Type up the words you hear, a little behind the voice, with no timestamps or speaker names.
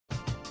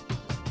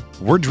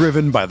We're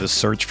driven by the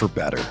search for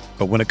better.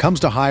 But when it comes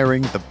to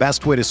hiring, the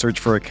best way to search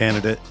for a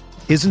candidate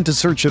isn't to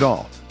search at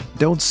all.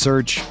 Don't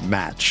search,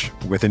 match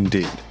with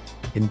Indeed.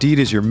 Indeed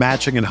is your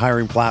matching and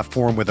hiring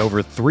platform with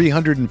over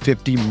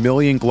 350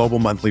 million global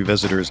monthly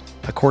visitors,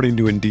 according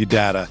to Indeed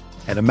data,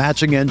 and a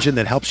matching engine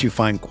that helps you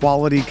find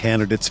quality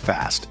candidates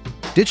fast.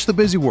 Ditch the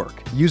busy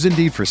work. Use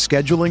Indeed for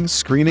scheduling,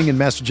 screening, and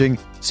messaging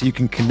so you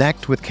can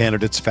connect with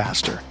candidates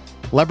faster.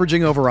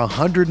 Leveraging over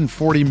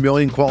 140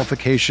 million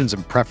qualifications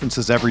and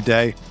preferences every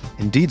day,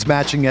 Indeed's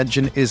matching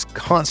engine is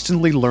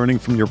constantly learning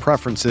from your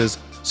preferences,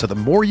 so the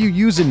more you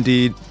use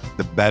Indeed,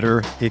 the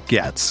better it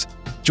gets.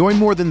 Join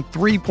more than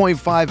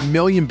 3.5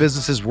 million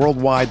businesses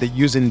worldwide that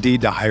use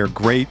Indeed to hire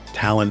great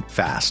talent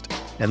fast.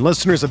 And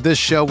listeners of this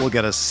show will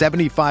get a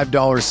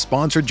 $75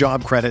 sponsored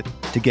job credit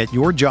to get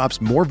your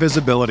jobs more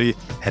visibility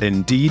at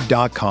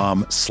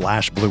Indeed.com/Blue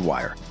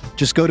Wire.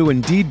 Just go to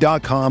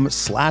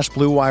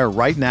Indeed.com/Blue Wire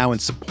right now and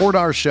support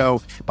our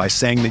show by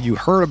saying that you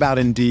heard about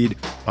Indeed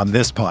on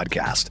this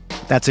podcast.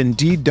 That's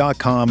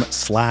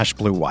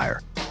Indeed.com/Blue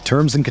Wire.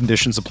 Terms and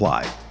conditions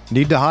apply.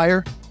 Need to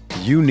hire?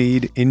 You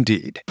need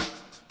Indeed.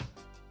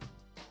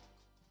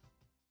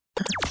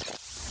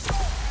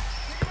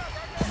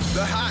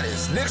 The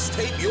hottest Knicks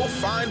tape you'll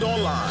find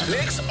online.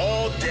 Knicks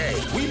all day.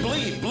 We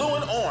bleed blue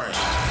and orange.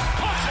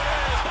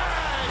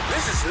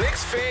 This is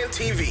Knicks Fan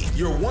TV,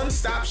 your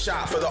one-stop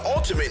shop for the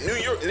ultimate New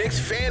York Knicks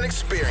fan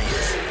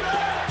experience.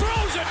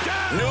 Throws it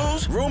down.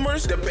 News,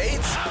 rumors,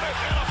 debates,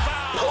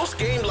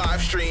 post-game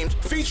live streams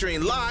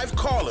featuring live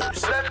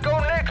callers. Let's go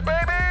Knicks,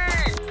 baby!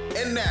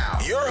 And now,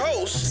 your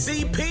host,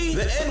 CP,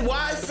 the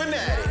NY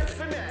Fanatic.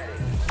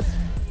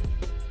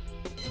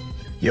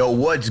 Yo,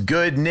 what's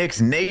good, Knicks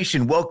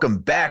Nation? Welcome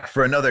back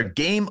for another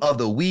Game of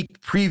the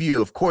Week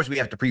preview. Of course, we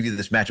have to preview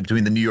this matchup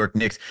between the New York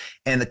Knicks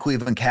and the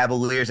Cleveland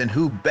Cavaliers. And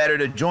who better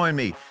to join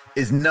me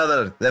is none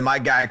other than my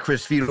guy,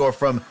 Chris Fedor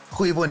from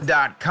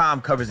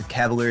Cleveland.com, covers the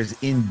Cavaliers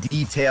in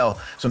detail.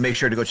 So make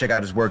sure to go check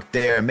out his work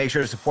there. Make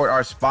sure to support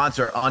our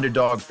sponsor,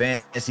 Underdog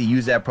Fantasy.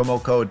 Use that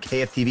promo code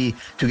KFTV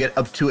to get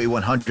up to a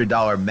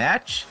 $100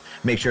 match.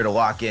 Make sure to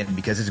lock in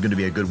because this is going to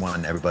be a good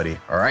one, everybody.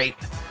 All right.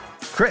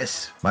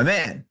 Chris, my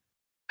man.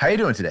 How you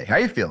doing today? How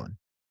you feeling?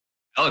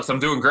 Alex, I'm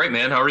doing great,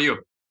 man. How are you?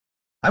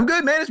 I'm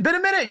good, man. It's been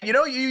a minute. You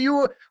know,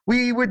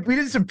 we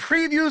did some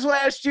previews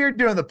last year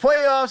during the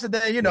playoffs, and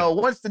then,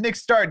 once the Knicks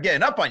started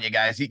getting up on you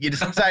guys, you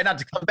just decided not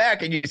to come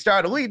back, and you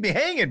started to leave me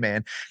hanging,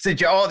 man.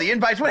 Sent you all the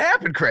invites. What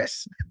happened,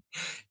 Chris?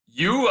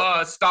 You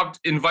stopped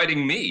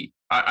inviting me.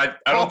 I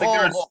don't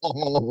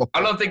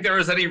think there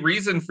was any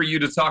reason for you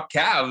to talk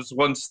Cavs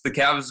once the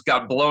Cavs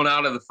got blown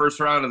out of the first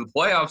round of the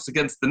playoffs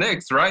against the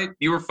Knicks, right?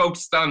 You were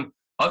focused on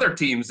other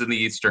teams in the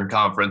Eastern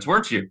Conference,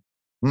 weren't you?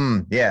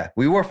 Yeah,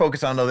 we were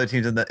focused on other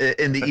teams in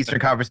the Eastern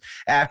Conference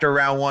after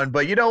round one.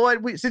 But you know what?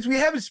 Since we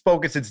haven't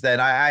spoken since then,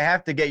 I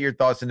have to get your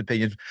thoughts and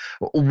opinions.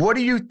 What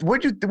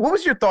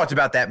was your thoughts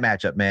about that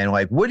matchup, man?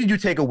 Like, what did you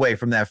take away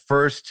from that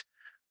first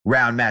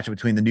round matchup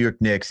between the New York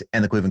Knicks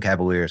and the Cleveland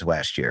Cavaliers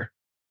last year?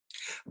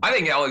 I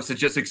think, Alex, it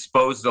just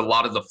exposed a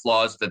lot of the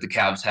flaws that the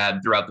Cavs had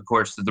throughout the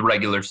course of the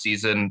regular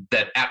season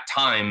that at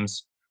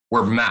times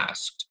were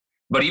masked.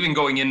 But even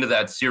going into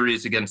that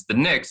series against the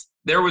Knicks,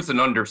 there was an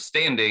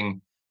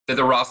understanding that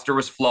the roster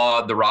was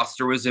flawed, the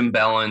roster was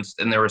imbalanced,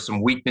 and there were some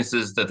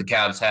weaknesses that the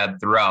Cavs had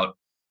throughout.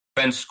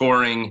 Bench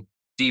scoring,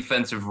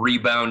 defensive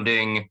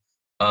rebounding,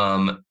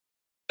 a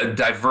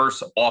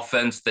diverse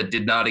offense that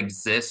did not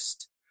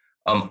exist.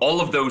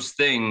 All of those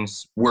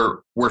things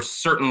were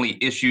certainly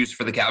issues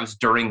for the Cavs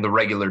during the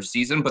regular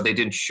season, but they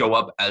didn't show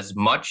up as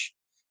much.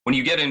 When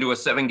you get into a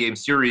 7-game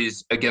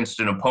series against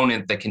an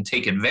opponent that can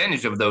take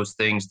advantage of those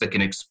things, that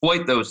can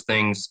exploit those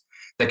things,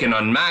 that can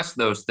unmask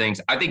those things,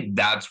 I think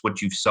that's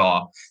what you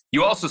saw.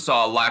 You also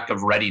saw a lack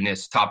of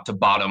readiness top to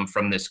bottom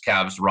from this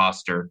Cavs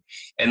roster.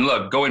 And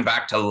look, going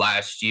back to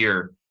last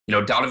year,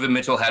 Donovan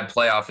Mitchell had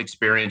playoff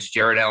experience.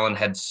 Jared Allen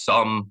had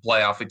some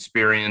playoff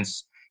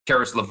experience.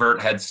 Karis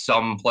LeVert had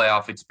some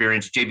playoff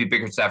experience. JB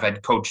Bickerstaff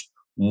had coached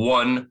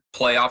one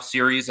playoff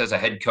series as a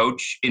head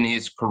coach in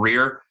his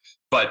career.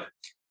 But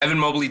Evan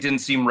Mobley didn't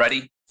seem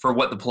ready for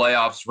what the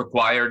playoffs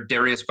required.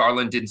 Darius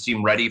Garland didn't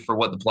seem ready for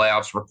what the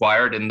playoffs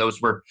required. And those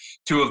were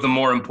two of the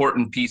more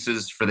important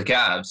pieces for the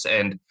Cavs.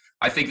 And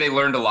I think they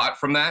learned a lot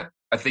from that.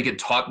 I think it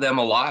taught them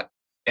a lot.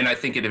 And I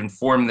think it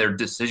informed their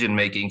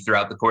decision-making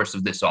throughout the course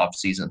of this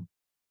offseason.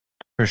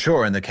 For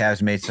sure. And the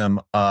Cavs made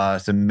some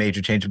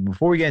major changes.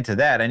 Before we get into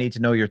that, I need to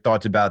know your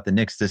thoughts about the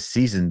Knicks this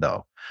season,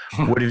 though.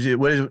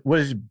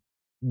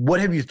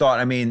 What have you thought?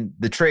 I mean,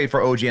 the trade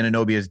for OG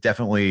Anunoby has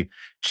definitely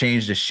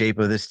changed the shape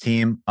of this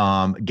team.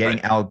 Getting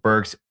Alec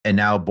Burks and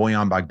now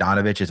Bojan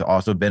Bogdanovic has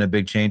also been a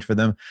big change for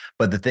them.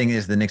 But the thing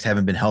is, the Knicks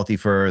haven't been healthy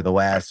for the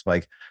last,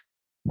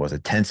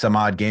 10 some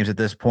odd games at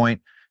this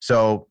point.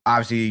 So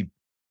obviously,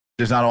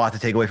 there's not a lot to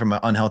take away from an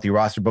unhealthy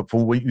roster. But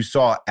from what you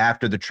saw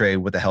after the trade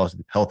with a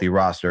healthy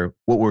roster,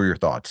 what were your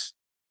thoughts?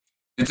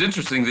 It's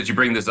interesting that you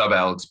bring this up,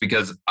 Alex,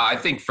 because I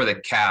think for the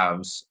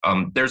Cavs,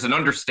 there's an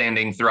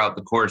understanding throughout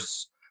the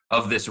course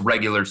of this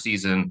regular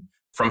season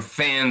from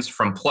fans,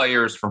 from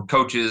players, from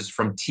coaches,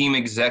 from team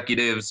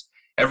executives,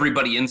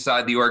 everybody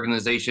inside the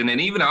organization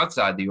and even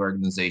outside the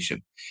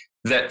organization,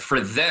 that for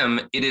them,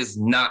 it is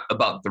not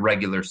about the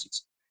regular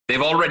season.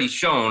 They've already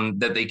shown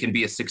that they can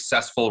be a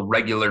successful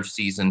regular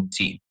season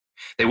team.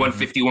 They won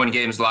 51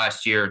 games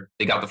last year.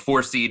 They got the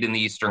 4 seed in the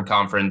Eastern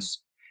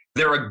Conference.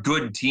 They're a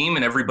good team,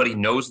 and everybody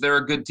knows they're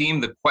a good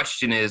team. The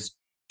question is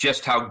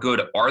just how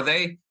good are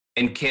they,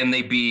 and can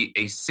they be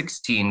a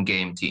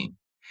 16-game team?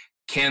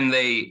 Can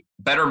they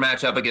better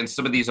match up against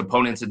some of these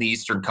opponents in the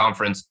Eastern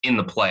Conference in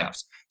the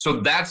playoffs? So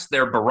that's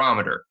their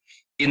barometer.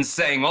 In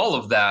saying all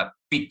of that,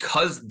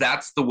 because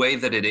that's the way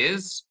that it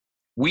is,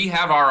 we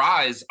have our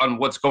eyes on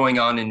what's going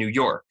on in New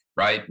York,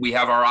 right? We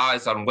have our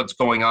eyes on what's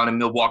going on in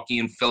Milwaukee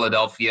and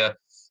Philadelphia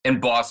and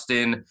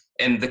Boston.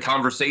 And the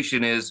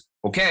conversation is,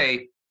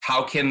 okay,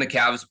 how can the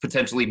Cavs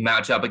potentially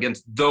match up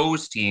against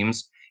those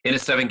teams in a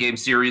 7-game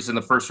series in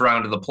the first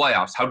round of the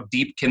playoffs? How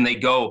deep can they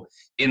go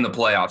in the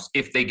playoffs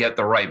if they get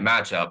the right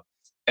matchup?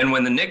 And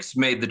when the Knicks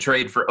made the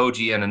trade for OG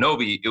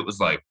Anunoby, it was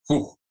like,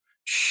 whew,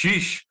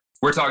 sheesh.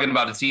 We're talking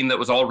about a team that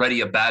was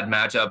already a bad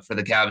matchup for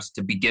the Cavs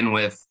to begin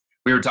with.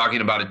 We were talking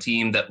about a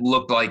team that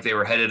looked like they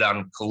were headed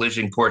on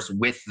collision course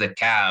with the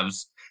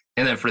Cavs.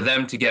 And then for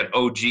them to get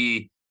OG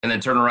and then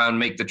turn around and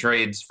make the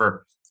trades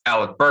for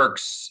Alec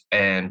Burks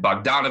and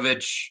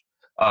Bogdanovich,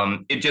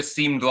 it just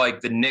seemed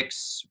like the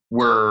Knicks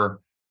were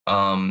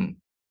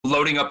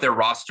loading up their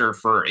roster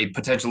for a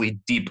potentially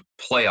deep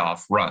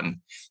playoff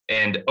run.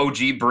 And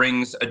OG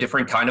brings a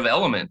different kind of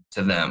element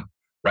to them,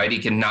 right? He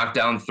can knock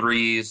down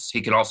threes.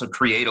 He can also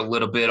create a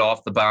little bit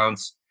off the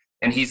bounce.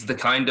 And he's the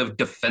kind of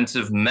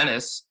defensive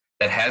menace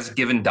that has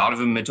given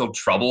Donovan Mitchell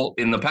trouble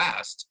in the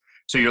past.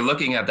 So you're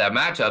looking at that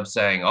matchup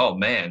saying, oh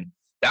man,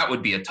 that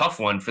would be a tough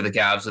one for the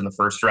Cavs in the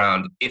first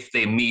round if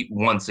they meet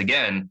once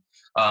again.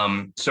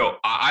 So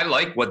I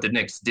like what the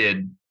Knicks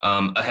did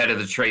ahead of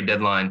the trade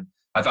deadline.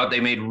 I thought they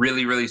made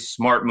really, really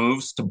smart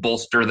moves to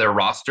bolster their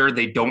roster.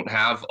 They don't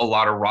have a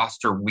lot of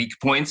roster weak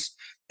points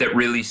that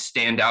really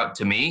stand out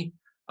to me.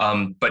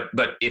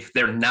 But if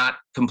they're not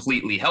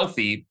completely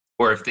healthy,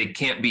 or if they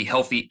can't be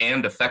healthy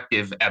and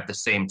effective at the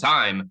same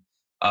time,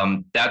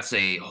 that's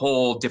a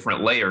whole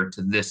different layer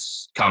to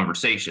this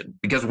conversation.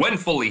 Because when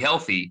fully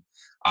healthy,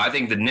 I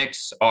think the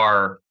Knicks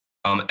are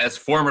as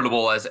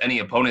formidable as any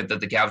opponent that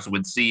the Cavs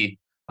would see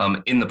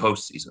in the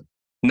postseason.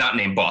 Not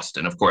named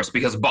Boston, of course,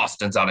 because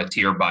Boston's on a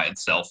tier by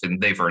itself, and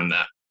they've earned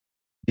that.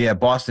 Yeah,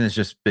 Boston has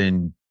just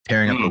been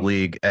tearing up the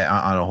league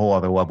on a whole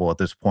other level at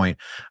this point.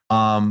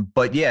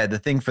 But yeah, the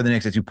thing for the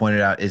Knicks, as you pointed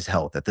out, is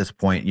health. At this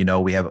point, you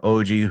know, we have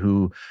OG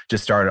who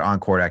just started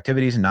on-court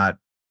activities and not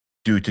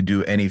due to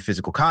do any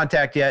physical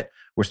contact yet.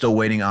 We're still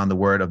waiting on the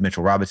word of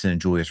Mitchell Robinson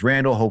and Julius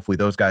Randle. Hopefully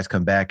those guys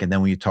come back. And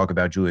then when you talk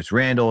about Julius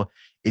Randle,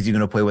 is he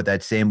going to play with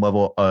that same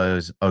level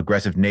of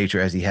aggressive nature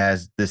as he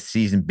has this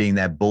season, being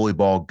that bully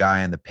ball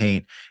guy in the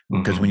paint?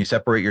 Because when you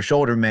separate your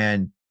shoulder,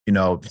 man, you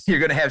know, you're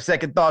going to have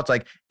second thoughts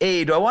like,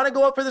 hey, do I want to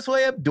go up for this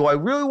layup? Do I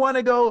really want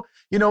to go,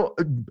 you know,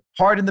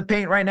 hard in the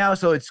paint right now?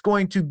 So it's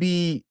going to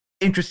be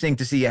interesting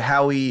to see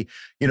how he,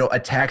 you know,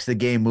 attacks the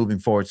game moving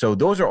forward. So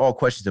those are all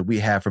questions that we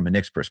have from a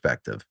Knicks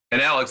perspective.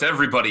 And Alex,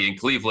 everybody in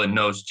Cleveland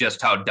knows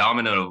just how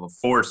dominant of a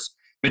force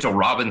Mitchell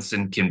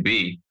Robinson can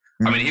be.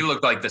 I mean, he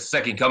looked like the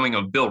second coming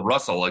of Bill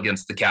Russell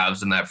against the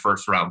Cavs in that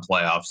first round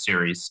playoff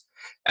series.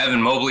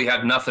 Evan Mobley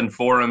had nothing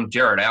for him.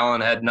 Jarrett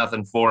Allen had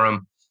nothing for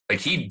him. Like,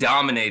 he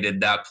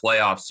dominated that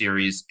playoff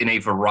series in a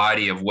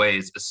variety of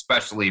ways,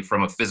 especially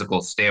from a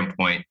physical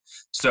standpoint.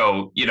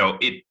 So, you know,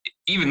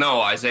 even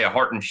though Isaiah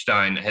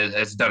Hartenstein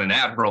has done an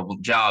admirable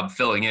job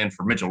filling in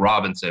for Mitchell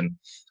Robinson,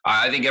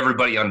 I think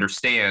everybody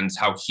understands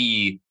how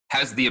he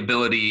has the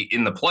ability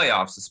in the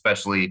playoffs,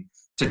 especially,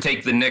 to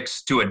take the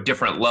Knicks to a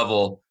different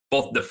level,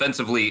 both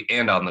defensively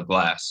and on the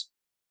glass.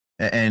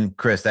 And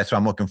Chris, that's why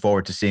I'm looking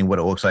forward to seeing what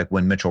it looks like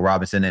when Mitchell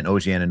Robinson and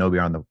OG Anunoby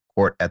are on the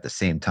court at the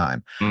same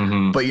time.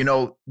 But, you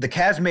know, the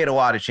Cavs made a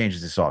lot of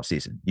changes this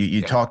offseason.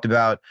 You talked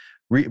about,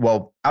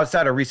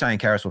 outside of re-signing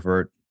Karis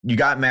LeVert, you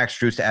got Max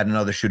Strus to add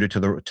another shooter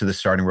to the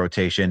starting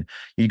rotation.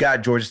 You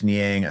got Georges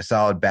Niang, a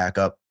solid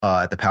backup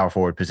at the power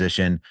forward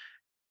position.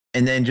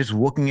 And then just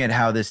looking at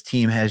how this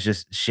team has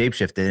just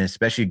shapeshifted, and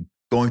especially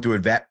going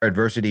through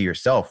adversity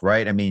yourself,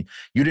 right? I mean,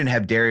 you didn't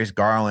have Darius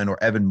Garland or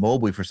Evan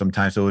Mobley for some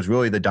time, so it was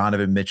really the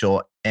Donovan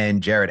Mitchell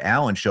and Jarrett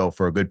Allen show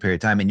for a good period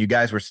of time, and you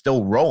guys were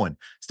still rolling,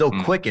 still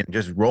clicking,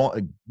 just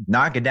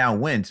knocking down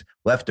wins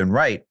left and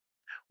right.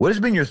 What has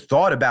been your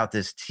thought about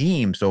this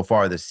team so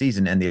far this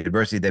season and the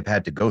adversity they've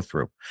had to go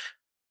through?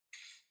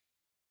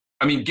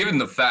 I mean, given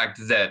the fact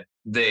that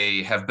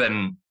they have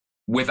been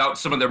without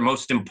some of their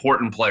most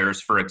important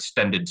players for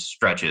extended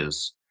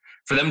stretches,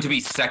 for them to be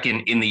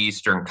second in the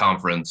Eastern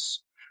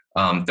Conference,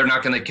 they're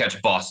not going to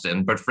catch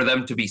Boston, but for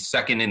them to be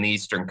second in the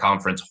Eastern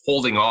Conference,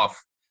 holding off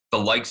the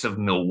likes of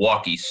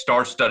Milwaukee,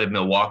 star-studded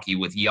Milwaukee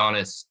with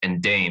Giannis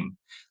and Dame,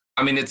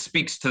 I mean, it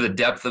speaks to the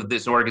depth of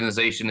this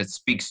organization. It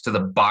speaks to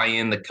the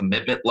buy-in, the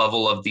commitment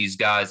level of these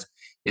guys.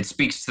 It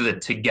speaks to the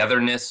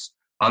togetherness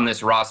on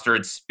this roster.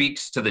 It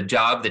speaks to the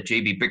job that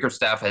JB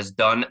Bickerstaff has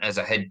done as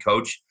a head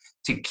coach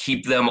to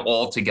keep them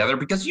all together.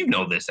 Because you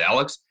know this,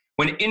 Alex,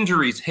 when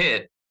injuries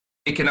hit,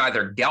 it can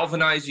either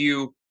galvanize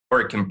you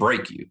or it can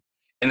break you.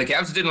 And the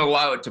Cavs didn't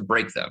allow it to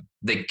break them.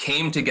 They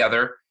came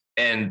together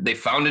and they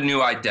found a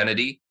new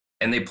identity,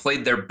 and they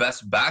played their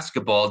best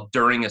basketball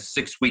during a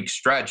 6-week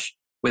stretch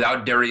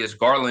without Darius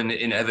Garland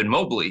and Evan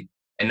Mobley.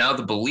 And now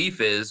the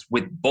belief is,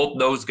 with both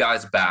those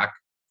guys back,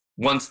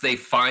 once they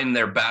find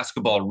their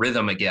basketball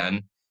rhythm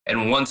again,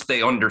 and once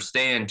they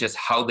understand just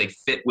how they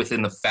fit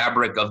within the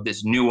fabric of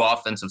this new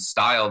offensive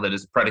style that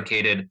is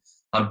predicated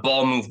on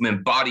ball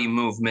movement, body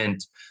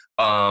movement,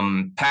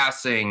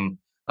 passing,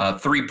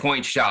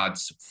 3-point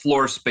shots,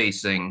 floor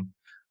spacing,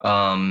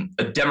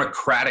 a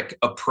democratic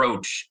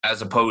approach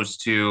as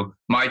opposed to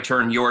my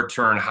turn, your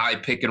turn, high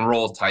pick and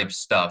roll type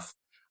stuff.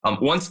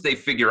 Once they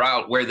figure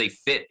out where they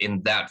fit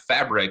in that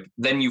fabric,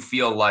 then you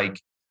feel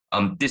like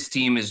this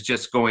team is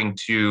just going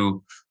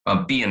to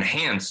be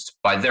enhanced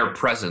by their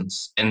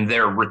presence and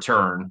their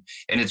return.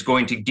 And it's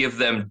going to give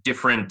them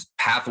different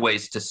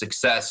pathways to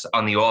success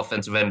on the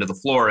offensive end of the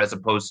floor, as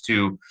opposed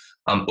to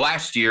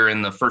last year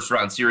in the first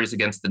round series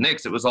against the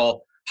Knicks. It was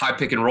all high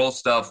pick and roll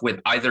stuff with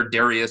either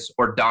Darius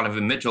or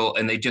Donovan Mitchell,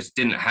 and they just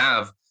didn't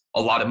have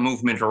a lot of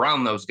movement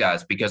around those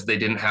guys because they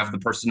didn't have the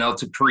personnel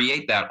to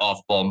create that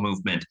off-ball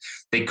movement.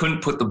 They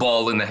couldn't put the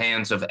ball in the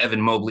hands of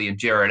Evan Mobley and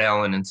Jarrett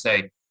Allen and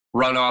say,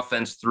 run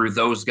offense through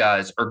those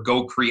guys or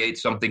go create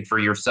something for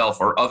yourself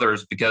or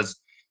others, because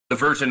the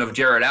version of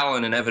Jarrett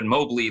Allen and Evan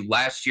Mobley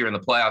last year in the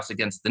playoffs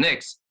against the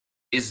Knicks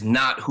is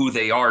not who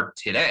they are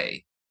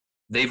today.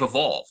 They've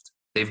evolved.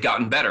 They've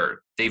gotten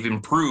better. They've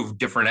improved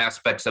different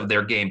aspects of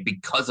their game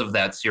because of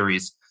that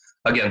series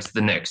against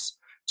the Knicks.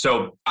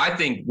 So I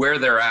think where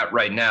they're at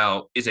right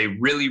now is a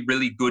really,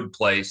 really good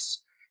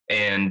place.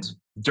 And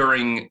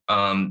during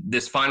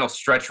this final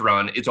stretch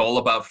run, it's all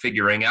about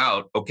figuring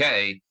out,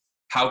 okay,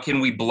 how can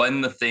we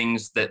blend the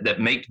things that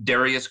make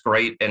Darius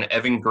great and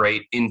Evan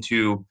great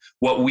into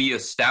what we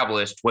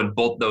established when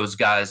both those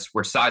guys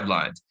were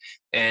sidelined?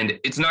 And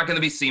it's not going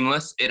to be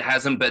seamless. It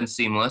hasn't been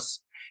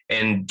seamless.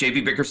 And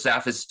JB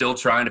Bickerstaff is still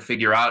trying to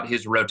figure out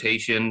his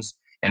rotations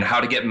and how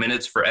to get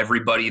minutes for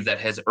everybody that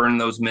has earned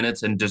those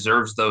minutes and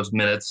deserves those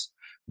minutes.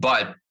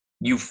 But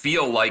you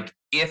feel like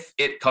if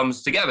it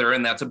comes together,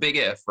 and that's a big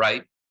if,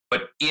 right?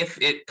 But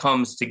if it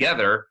comes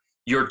together,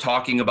 you're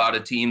talking about a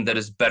team that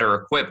is better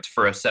equipped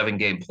for a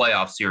 7-game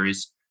playoff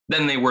series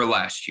than they were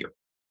last year.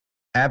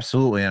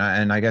 Absolutely.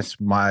 And I guess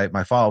my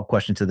follow-up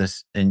question to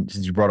this, and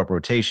since you brought up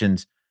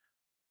rotations,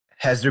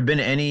 has there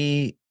been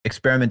any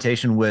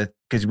experimentation with,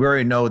 because we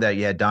already know that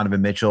you had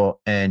Donovan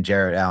Mitchell and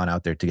Jarrett Allen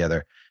out there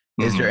together.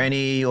 Is there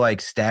any like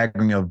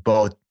staggering of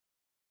both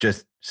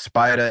just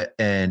Spida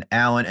and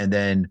Allen and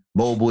then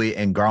Mobley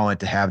and Garland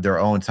to have their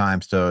own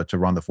times to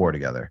run the floor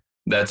together?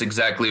 That's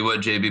exactly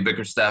what JB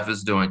Bickerstaff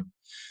is doing.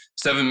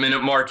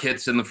 7-minute mark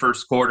hits in the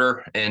first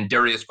quarter, and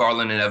Darius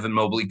Garland and Evan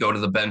Mobley go to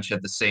the bench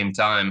at the same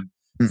time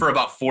for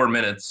about 4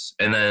 minutes.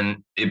 And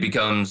then it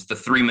becomes the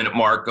 3-minute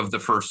mark of the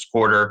first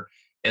quarter.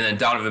 And then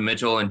Donovan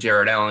Mitchell and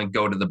Jarrett Allen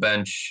go to the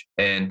bench,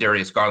 and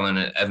Darius Garland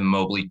and Evan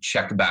Mobley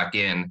check back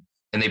in.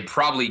 And they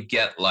probably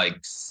get like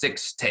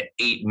 6 to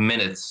 8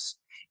 minutes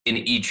in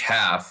each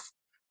half,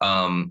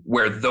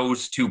 where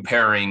those two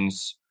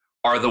pairings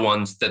are the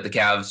ones that the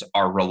Cavs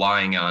are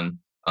relying on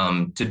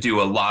to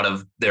do a lot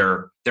of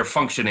their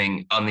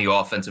functioning on the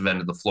offensive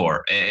end of the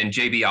floor. And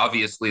JB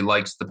obviously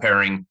likes the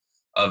pairing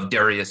of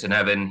Darius and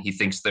Evan. He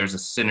thinks there's a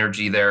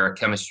synergy there, a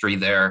chemistry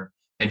there.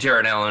 And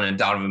Jarrett Allen and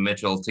Donovan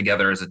Mitchell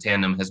together as a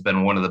tandem has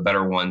been one of the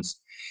better ones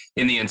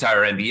in the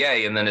entire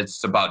NBA. And then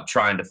it's about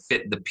trying to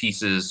fit the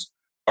pieces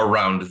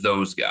around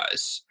those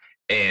guys.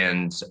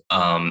 And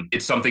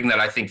it's something that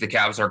I think the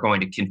Cavs are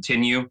going to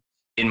continue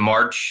in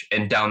March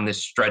and down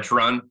this stretch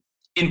run,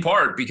 in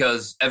part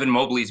because Evan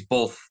Mobley's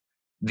both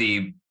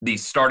the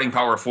starting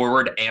power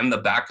forward and the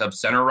backup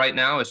center right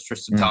now, as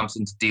Tristan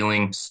Thompson's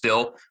dealing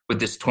still with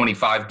this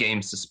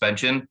 25-game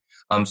suspension.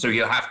 So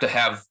you have to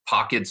have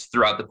pockets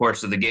throughout the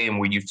course of the game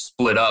where you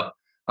split up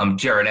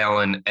Jarrett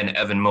Allen and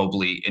Evan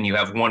Mobley, and you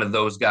have one of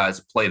those guys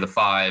play the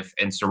 5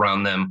 and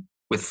surround them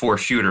with 4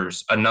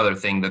 shooters. Another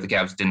thing that the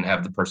Cavs didn't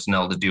have the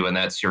personnel to do in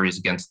that series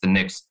against the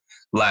Knicks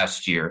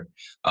last year.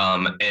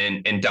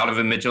 And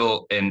Donovan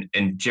Mitchell and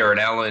Jarrett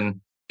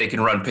Allen, they can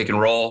run pick and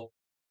roll.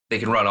 They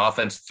can run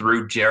offense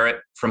through Jarrett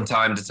from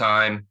time to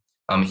time.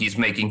 He's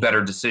making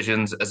better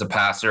decisions as a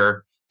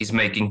passer. He's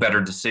making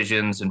better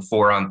decisions in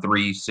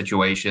 4-on-3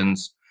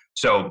 situations.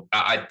 So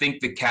I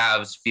think the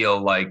Cavs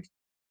feel like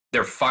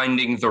they're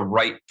finding the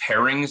right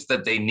pairings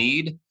that they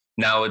need.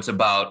 Now it's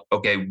about,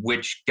 okay,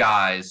 which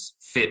guys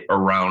fit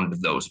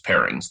around those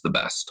pairings the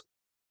best.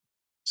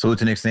 Salute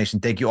to Knicks Nation.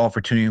 Thank you all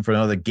for tuning in for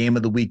another Game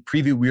of the Week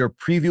preview. We are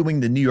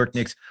previewing the New York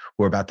Knicks,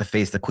 who are about to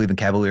face the Cleveland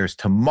Cavaliers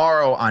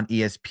tomorrow on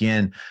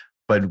ESPN.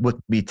 But with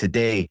me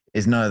today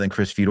is none other than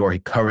Chris Fedor. He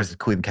covers the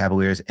Cleveland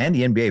Cavaliers and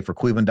the NBA for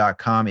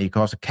Cleveland.com. And you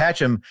can also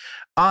catch him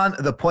on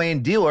The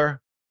Plain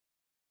Dealer.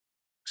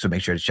 So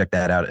make sure to check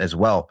that out as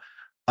well.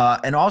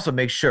 And also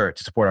make sure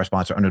to support our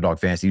sponsor, Underdog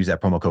Fantasy. Use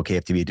that promo code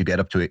KFTV to get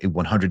up to a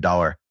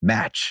 $100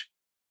 match.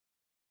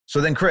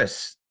 So then,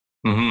 Chris,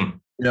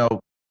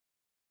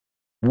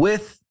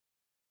 with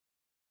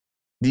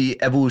the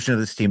evolution of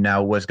this team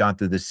now was gone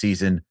through this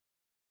season.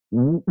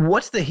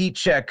 What's the heat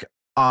check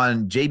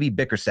on JB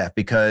Bickerstaff?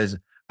 Because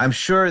I'm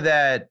sure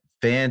that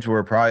fans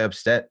were probably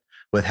upset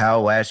with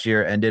how last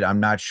year ended. I'm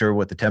not sure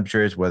what the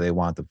temperature is, whether they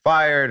want them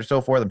fired or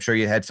so forth. I'm sure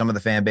you had some of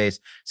the fan base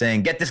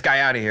saying, get this guy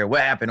out of here.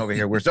 What happened over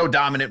here? We're so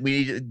dominant.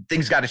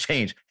 Things got to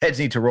change. Heads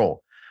need to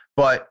roll.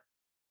 But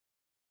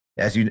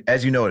as you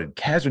noted,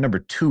 Cavs are number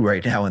 2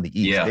 right now in the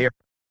East. Yeah. They are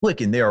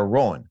clicking. They are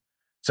rolling.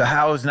 So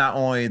how is not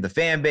only the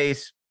fan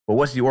base, but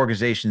what's the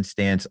organization's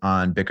stance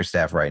on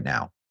Bickerstaff right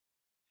now?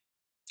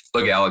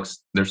 Look,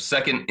 Alex, they're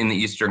second in the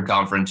Eastern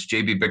Conference.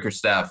 JB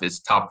Bickerstaff is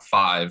top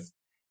 5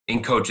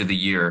 in Coach of the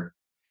Year.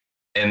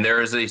 And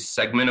there is a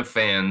segment of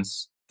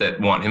fans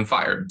that want him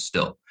fired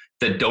still,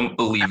 that don't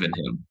believe in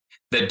him,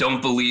 that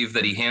don't believe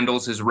that he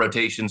handles his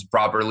rotations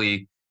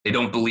properly. They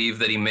don't believe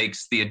that he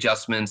makes the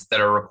adjustments that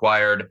are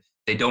required.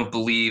 They don't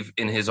believe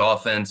in his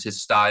offense,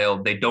 his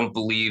style. They don't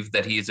believe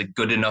that he is a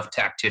good enough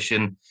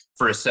tactician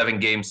for a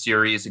 7-game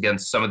series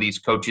against some of these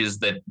coaches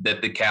that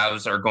the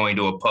Cavs are going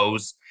to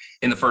oppose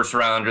in the first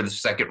round or the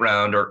second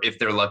round, or if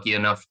they're lucky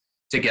enough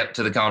to get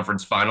to the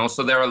conference finals.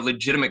 So there are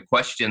legitimate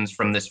questions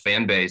from this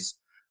fan base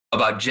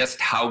about just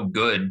how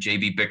good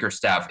JB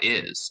Bickerstaff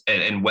is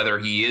and whether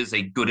he is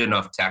a good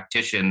enough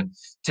tactician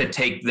to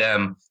take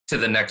them to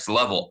the next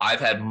level. I've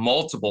had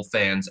multiple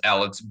fans,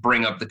 Alex,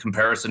 bring up the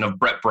comparison of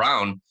Brett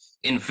Brown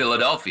in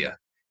Philadelphia.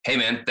 Hey,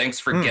 man, thanks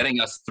for getting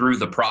us through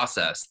the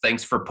process.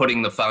 Thanks for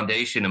putting the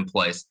foundation in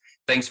place.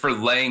 Thanks for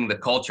laying the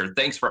culture.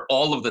 Thanks for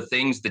all of the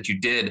things that you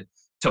did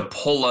to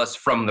pull us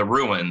from the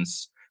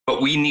ruins.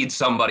 But we need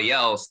somebody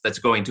else that's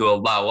going to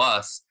allow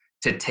us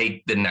to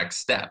take the next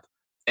step.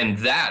 And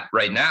that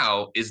right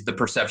now is the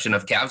perception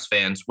of Cavs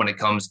fans when it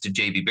comes to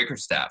JB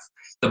Bickerstaff.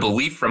 The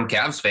belief from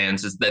Cavs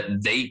fans is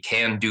that they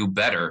can do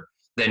better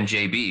than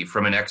JB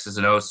from an X's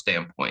and O's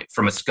standpoint,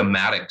 from a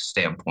schematic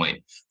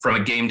standpoint, from a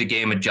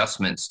game-to-game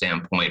adjustment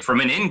standpoint,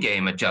 from an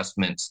in-game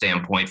adjustment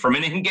standpoint, from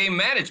an in-game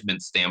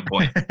management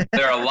standpoint.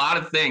 There are a lot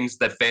of things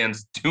that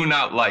fans do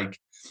not like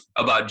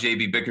about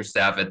JB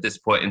Bickerstaff at this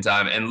point in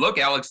time. And look,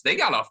 Alex, they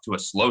got off to a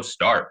slow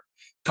start.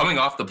 Coming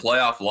off the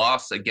playoff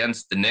loss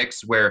against the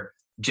Knicks, where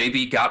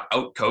JB got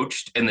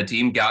outcoached and the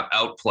team got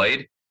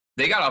outplayed,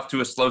 they got off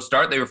to a slow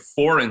start. They were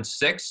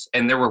 4-6,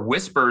 and there were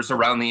whispers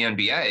around the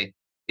NBA,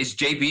 is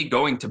JB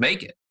going to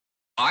make it?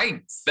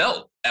 I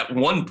felt at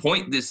one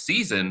point this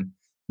season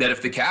that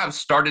if the Cavs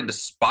started to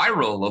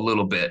spiral a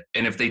little bit,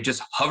 and if they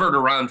just hovered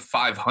around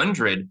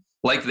 500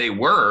 like they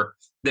were,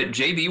 that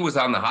JB was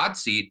on the hot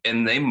seat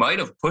and they might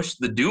have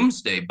pushed the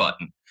doomsday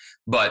button.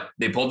 But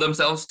they pulled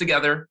themselves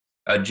together.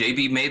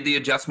 JB made the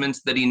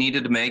adjustments that he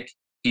needed to make.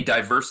 He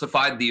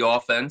diversified the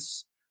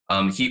offense.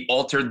 He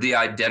altered the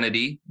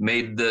identity,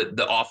 made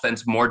the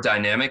offense more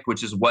dynamic,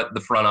 which is what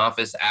the front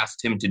office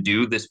asked him to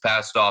do this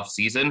past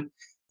offseason.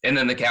 And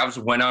then the Cavs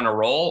went on a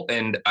roll.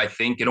 And I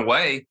think in a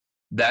way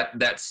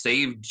that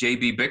saved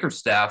JB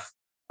Bickerstaff.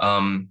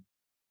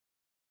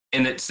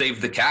 And it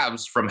saved the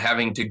Cavs from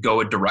having to go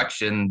a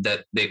direction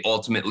that they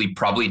ultimately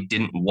probably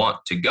didn't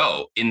want to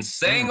go. In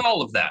saying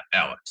all of that,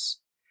 Alex,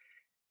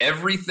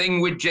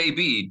 everything with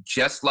JB,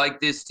 just like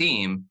this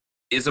team,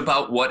 is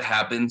about what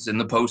happens in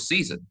the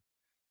postseason.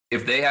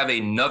 If they have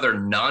another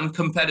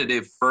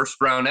non-competitive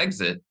first-round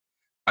exit,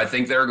 I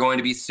think there are going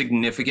to be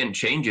significant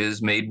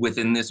changes made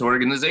within this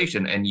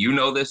organization. And you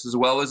know this as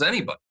well as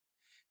anybody.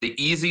 The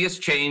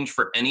easiest change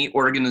for any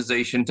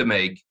organization to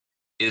make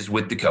is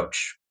with the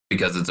coach,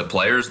 because it's a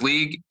players'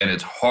 league and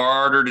it's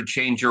harder to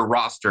change your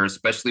roster,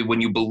 especially when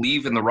you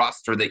believe in the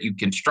roster that you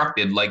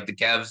constructed like the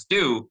Cavs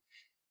do.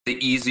 The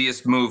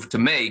easiest move to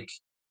make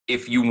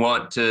if you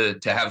want to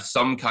have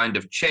some kind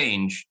of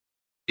change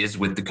is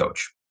with the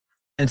coach.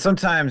 And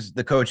sometimes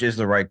the coach is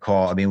the right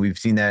call. I mean, we've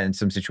seen that in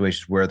some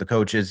situations where the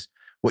coach is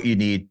what you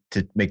need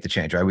to make the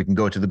change, right? We can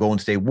go to the Golden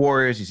State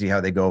Warriors. You see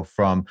how they go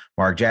from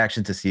Mark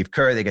Jackson to Steve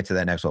Kerr. They get to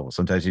that next level.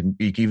 Sometimes you can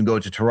even go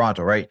to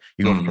Toronto, right?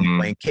 You go from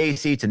playing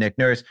Casey to Nick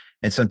Nurse.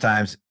 And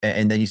sometimes,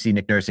 and then you see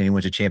Nick Nurse and he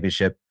wins a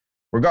championship.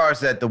 Regardless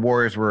that the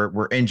Warriors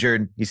were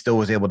injured, he still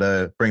was able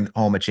to bring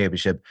home a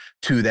championship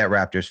to that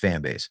Raptors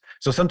fan base.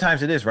 So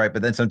sometimes it is right,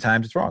 but then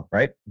sometimes it's wrong,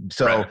 right?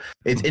 So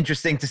It's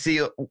interesting to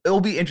see.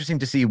 It'll be interesting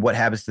to see what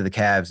happens to the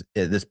Cavs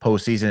this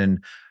postseason,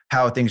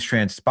 how things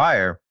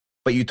transpire.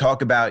 But you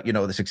talk about,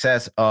 the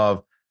success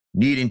of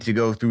needing to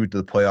go through to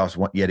the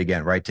playoffs yet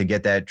again, right? To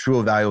get that true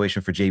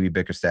evaluation for JB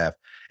Bickerstaff.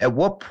 At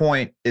what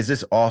point is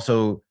this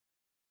also,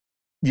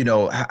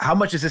 how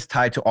much is this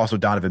tied to also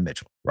Donovan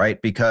Mitchell,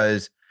 right?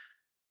 Because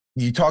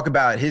you talk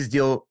about his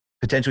deal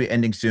potentially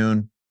ending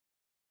soon.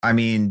 I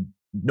mean,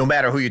 no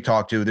matter who you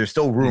talk to, there's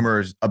still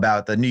rumors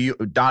about the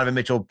Donovan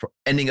Mitchell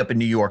ending up in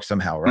New York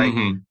somehow, right?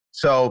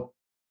 So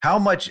how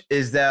much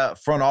is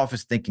that front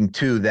office thinking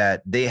too,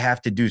 that they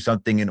have to do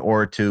something in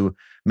order to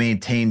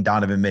maintain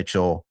Donovan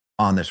Mitchell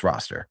on this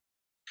roster?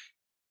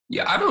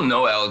 Yeah, I don't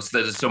know, Alex,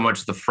 that it's so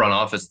much the front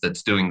office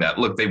that's doing that.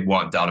 Look, they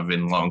want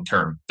Donovan long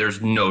term.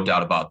 There's no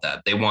doubt about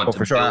that. They want to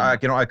for sure. I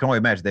can only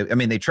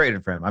imagine. They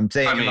traded for him. I'm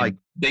saying,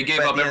 they gave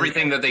up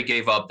everything that they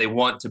gave up. They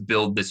want to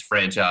build this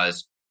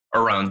franchise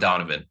around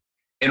Donovan.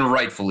 and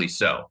rightfully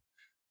so.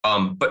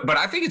 But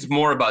I think it's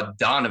more about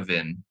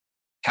Donovan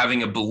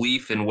having a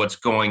belief in what's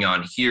going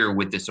on here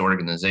with this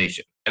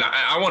organization. And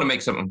I want to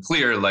make something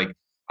clear. Like,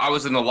 I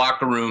was in the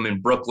locker room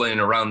in Brooklyn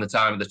around the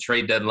time of the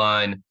trade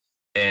deadline,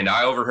 and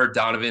I overheard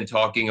Donovan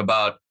talking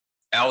about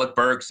Alec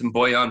Burks and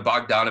Bojan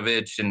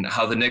Bogdanovic and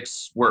how the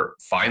Knicks were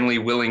finally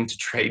willing to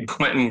trade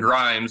Quentin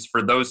Grimes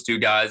for those two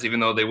guys, even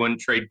though they wouldn't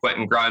trade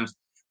Quentin Grimes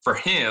for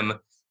him.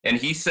 And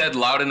he said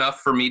loud enough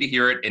for me to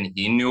hear it, and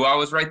he knew I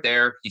was right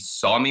there. He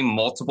saw me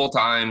multiple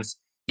times.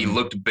 He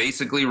looked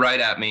basically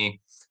right at me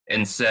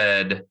and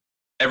said,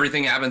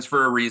 everything happens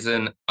for a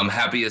reason. I'm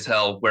happy as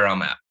hell where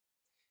I'm at.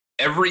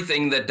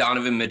 Everything that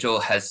Donovan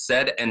Mitchell has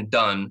said and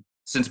done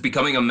since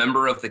becoming a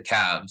member of the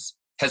Cavs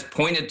has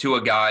pointed to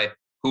a guy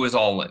who is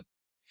all in.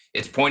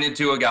 It's pointed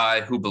to a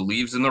guy who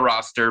believes in the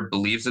roster,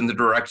 believes in the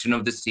direction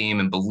of this team,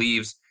 and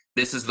believes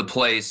this is the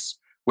place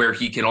where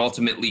he can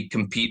ultimately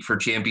compete for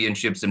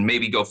championships and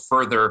maybe go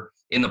further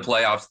in the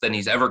playoffs than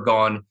he's ever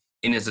gone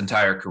in his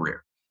entire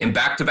career. In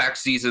back-to-back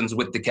seasons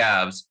with the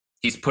Cavs,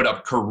 he's put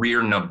up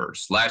career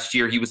numbers. Last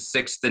year, he was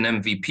 6th in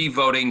MVP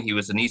voting. He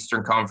was an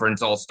Eastern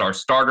Conference All-Star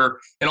starter,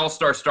 an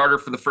All-Star starter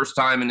for the first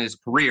time in his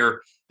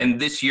career. And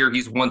this year,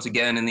 he's once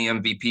again in the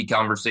MVP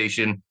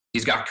conversation.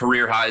 He's got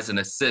career highs in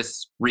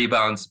assists,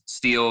 rebounds,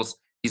 steals.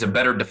 He's a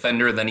better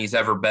defender than he's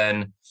ever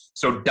been.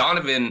 So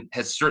Donovan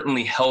has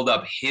certainly held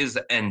up his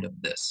end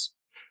of this,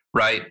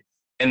 right?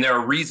 And there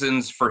are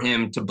reasons for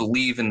him to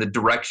believe in the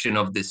direction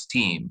of this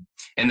team.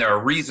 And there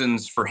are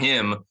reasons for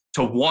him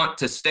to want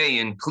to stay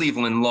in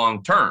Cleveland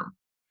long term.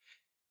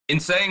 In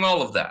saying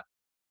all of that,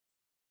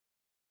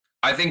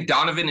 I think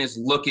Donovan is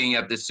looking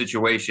at this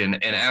situation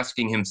and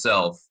asking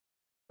himself,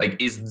 like,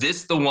 is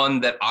this the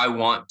one that I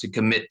want to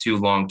commit to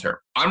long term?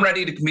 I'm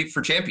ready to compete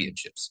for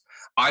championships.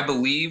 I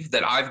believe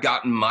that I've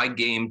gotten my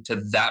game to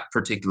that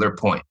particular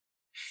point.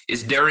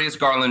 Is Darius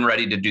Garland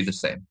ready to do the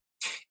same?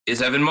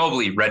 Is Evan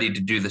Mobley ready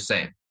to do the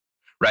same?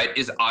 Right?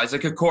 Is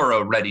Isaac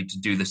Okoro ready to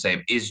do the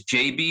same? Is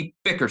JB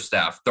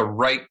Bickerstaff the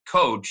right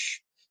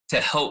coach to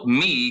help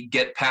me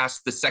get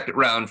past the second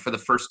round for the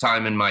first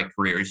time in my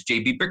career? Is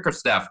JB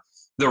Bickerstaff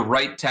the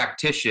right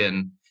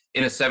tactician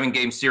in a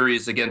 7-game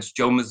series against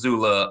Joe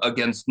Mazzulla,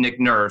 against Nick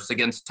Nurse,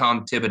 against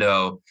Tom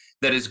Thibodeau,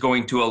 that is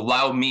going to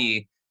allow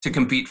me to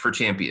compete for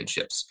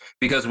championships?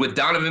 Because with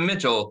Donovan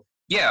Mitchell,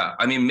 yeah,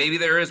 I mean, maybe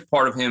there is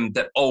part of him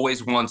that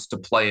always wants to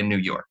play in New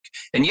York.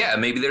 And yeah,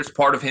 maybe there's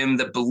part of him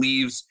that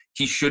believes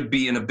he should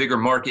be in a bigger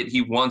market.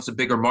 He wants a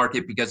bigger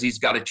market because he's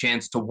got a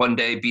chance to one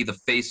day be the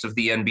face of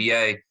the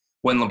NBA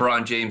when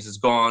LeBron James is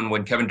gone,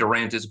 when Kevin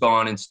Durant is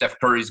gone, and Steph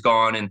Curry's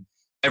gone, and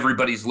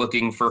everybody's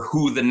looking for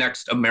who the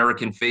next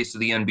American face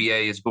of the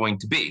NBA is going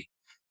to be.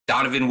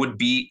 Donovan would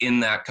be in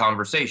that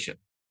conversation.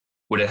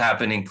 Would it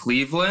happen in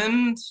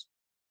Cleveland?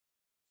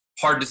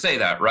 Hard to say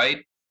that,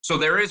 right? So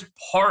there is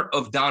part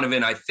of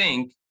Donovan, I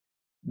think,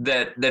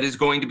 that is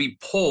going to be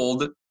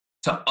pulled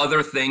to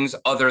other things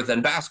other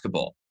than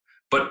basketball.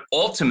 But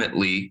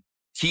ultimately,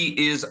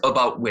 he is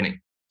about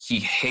winning. He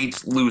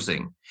hates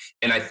losing.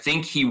 And I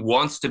think he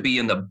wants to be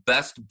in the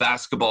best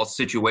basketball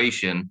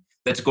situation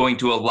that's going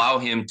to allow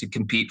him to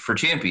compete for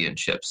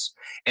championships.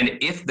 And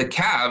if the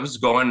Cavs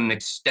go on an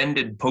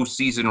extended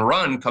postseason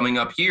run coming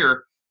up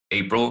here,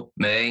 April,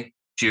 May,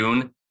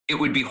 June, it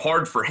would be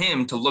hard for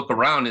him to look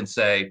around and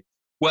say,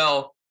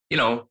 well, you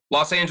know,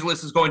 Los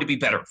Angeles is going to be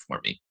better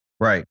for me.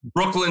 Right.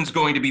 Brooklyn's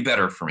going to be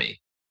better for me.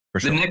 For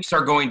sure. The Knicks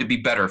are going to be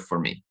better for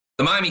me.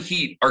 The Miami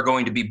Heat are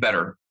going to be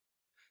better.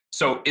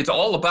 So it's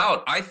all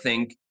about, I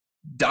think,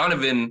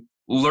 Donovan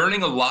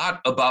learning a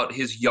lot about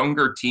his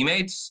younger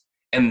teammates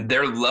and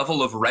their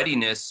level of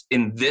readiness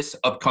in this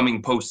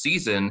upcoming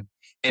postseason,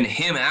 and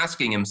him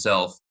asking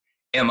himself,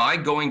 am I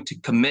going to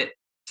commit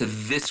to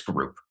this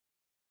group?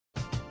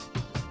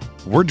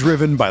 We're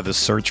driven by the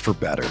search for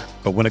better.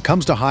 But when it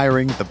comes to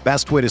hiring, the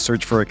best way to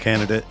search for a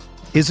candidate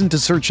isn't to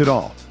search at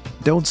all.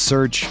 Don't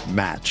search,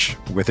 match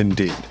with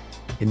Indeed.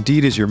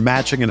 Indeed is your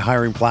matching and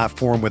hiring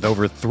platform with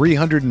over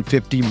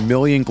 350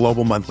 million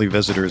global monthly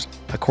visitors,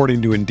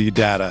 according to Indeed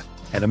data,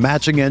 and a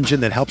matching engine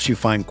that helps you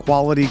find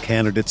quality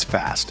candidates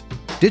fast.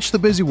 Ditch the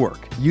busy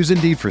work. Use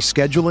Indeed for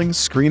scheduling,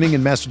 screening,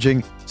 and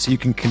messaging so you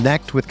can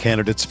connect with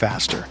candidates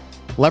faster.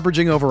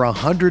 Leveraging over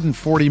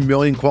 140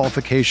 million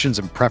qualifications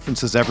and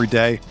preferences every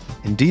day,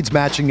 Indeed's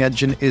matching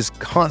engine is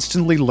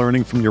constantly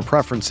learning from your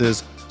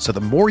preferences, so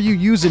the more you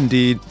use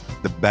Indeed,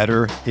 the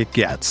better it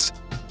gets.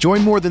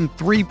 Join more than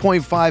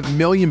 3.5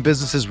 million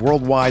businesses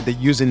worldwide that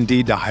use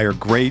Indeed to hire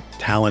great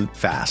talent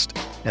fast.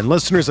 And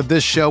listeners of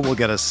this show will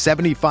get a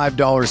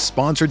 $75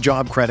 sponsored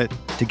job credit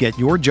to get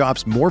your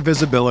jobs more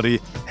visibility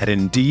at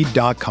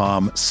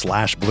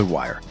Indeed.com/Blue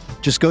Wire.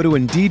 Just go to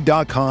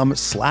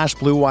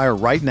Indeed.com/Blue Wire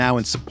right now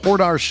and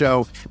support our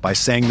show by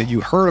saying that you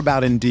heard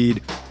about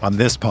Indeed on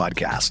this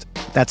podcast.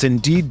 That's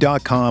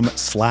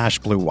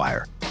Indeed.com/Blue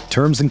Wire.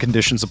 Terms and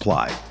conditions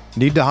apply.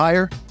 Need to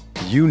hire?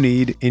 You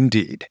need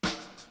Indeed.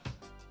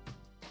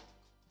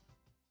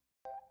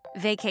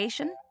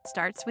 Vacation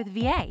starts with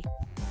VA.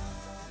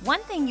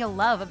 One thing you'll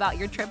love about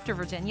your trip to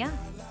Virginia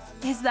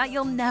is that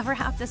you'll never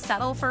have to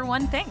settle for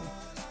one thing.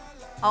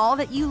 All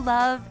that you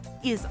love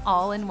is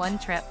all in one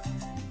trip.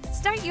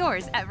 Start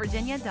yours at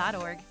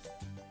virginia.org.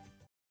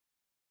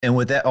 And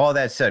with that, all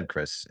that said,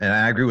 Chris, and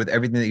I agree with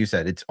everything that you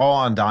said, it's all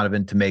on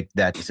Donovan to make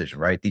that decision,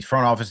 right? The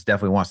front office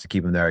definitely wants to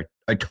keep him there.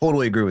 I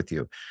totally agree with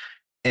you.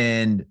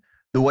 And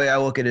the way I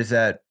look at it is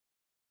that,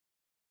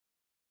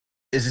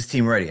 is this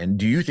team ready? And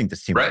do you think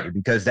this team ready?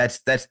 Because that's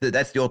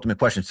the ultimate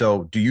question.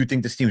 So do you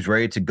think this team's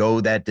ready to go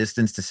that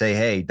distance to say,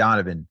 hey,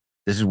 Donovan,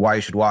 this is why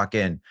you should walk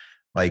in?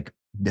 Like,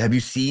 have you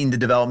seen the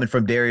development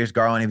from Darius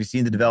Garland? Have you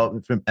seen the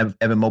development from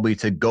Evan Mobley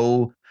to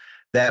go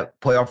that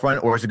playoff run?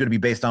 Or is it going to be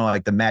based on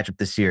like the matchup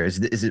this year? Is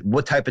it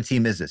what type of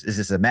team is this? Is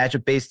this a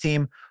matchup based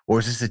team, or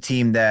is this a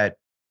team that,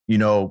 you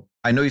know,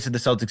 I know you said the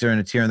Celtics are in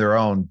a tier on their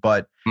own,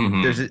 but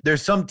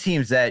there's some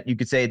teams that you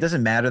could say it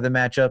doesn't matter the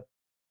matchup,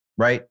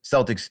 right?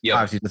 Celtics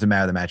obviously doesn't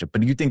matter the matchup,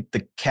 but do you think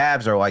the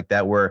Cavs are like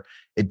that, where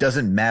it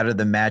doesn't matter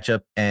the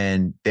matchup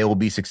and they will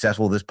be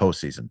successful this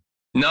postseason?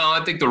 No,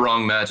 I think the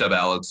wrong matchup,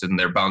 Alex, and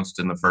they're bounced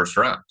in the first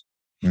round.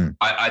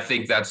 I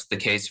think that's the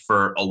case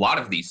for a lot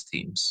of these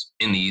teams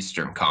in the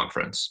Eastern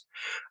Conference.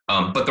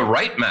 But the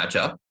right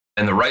matchup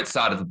and the right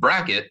side of the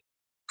bracket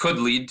could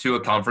lead to a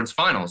conference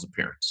finals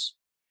appearance.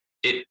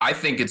 I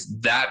think it's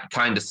that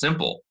kind of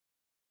simple,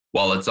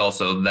 while it's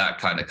also that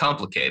kind of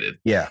complicated.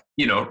 Yeah.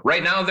 You know,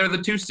 right now they're the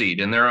 2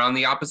 seed and they're on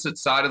the opposite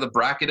side of the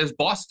bracket as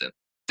Boston.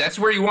 That's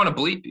where you want to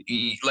believe.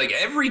 Like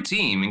every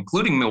team,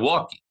 including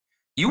Milwaukee,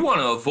 you want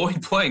to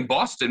avoid playing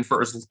Boston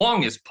for as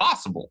long as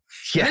possible.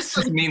 Yes.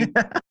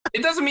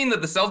 It doesn't mean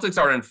that the Celtics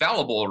are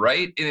infallible,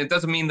 right? And it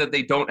doesn't mean that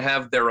they don't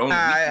have their own.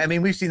 I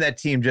mean, we've seen that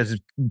team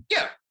just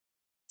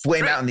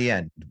flame out in the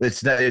end.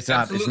 It's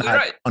not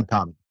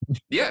uncommon.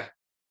 Yeah.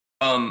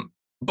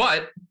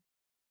 But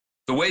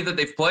the way that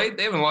they've played,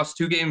 they haven't lost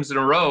 2 games in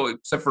a row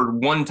except for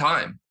one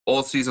time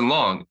all season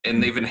long.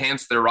 And they've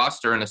enhanced their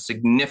roster in a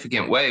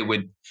significant way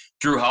with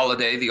Drew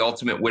Holiday, the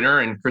ultimate winner,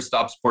 and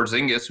Kristaps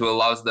Porzingis, who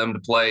allows them to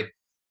play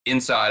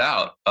inside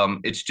out.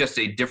 It's just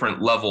a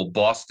different level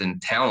Boston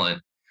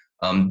talent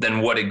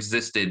than what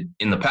existed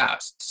in the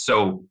past.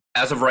 So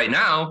as of right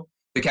now,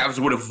 the Cavs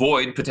would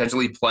avoid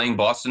potentially playing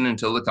Boston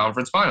until the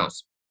conference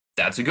finals.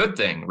 That's a good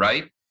thing,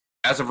 right?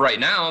 As of right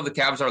now, the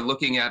Cavs are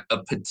looking at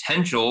a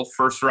potential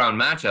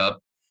first-round matchup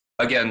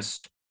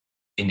against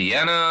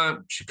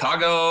Indiana,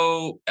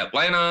 Chicago,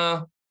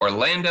 Atlanta,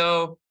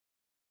 Orlando.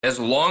 As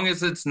long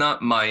as it's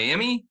not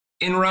Miami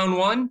in round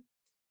 1,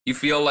 you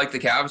feel like the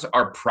Cavs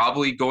are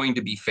probably going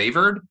to be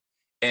favored,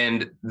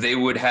 and they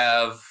would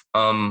have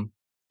an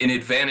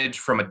advantage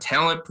from a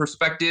talent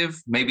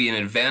perspective, maybe an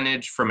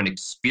advantage from an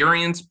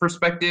experience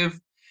perspective,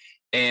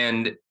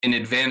 and an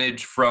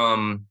advantage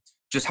from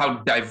just how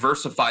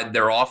diversified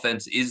their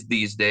offense is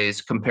these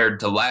days compared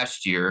to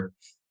last year,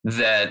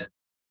 that,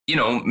 you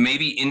know,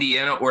 maybe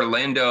Indiana,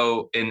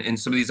 Orlando, and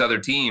some of these other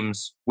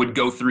teams would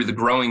go through the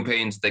growing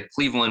pains that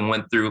Cleveland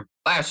went through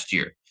last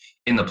year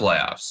in the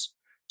playoffs.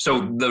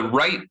 So the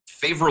right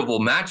favorable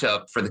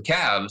matchup for the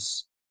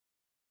Cavs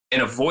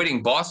and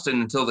avoiding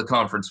Boston until the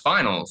conference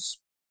finals,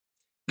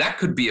 that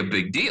could be a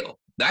big deal.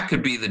 That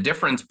could be the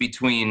difference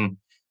between,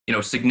 you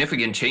know,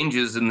 significant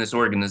changes in this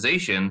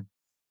organization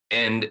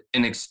and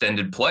an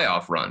extended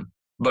playoff run.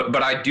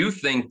 But I do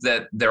think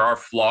that there are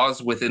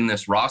flaws within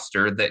this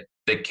roster that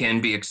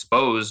can be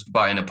exposed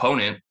by an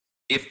opponent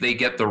if they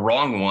get the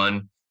wrong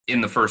one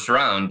in the first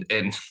round.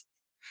 And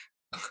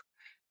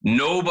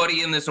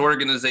nobody in this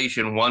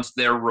organization wants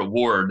their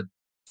reward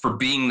for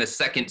being the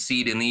 2nd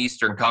seed in the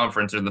Eastern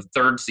Conference or the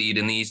 3rd seed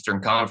in the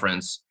Eastern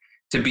Conference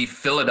to be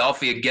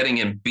Philadelphia getting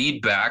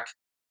Embiid back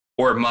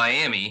or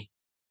Miami.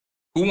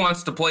 Who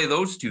wants to play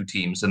those 2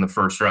 teams in the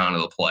first round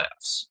of the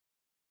playoffs?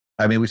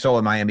 I mean, we saw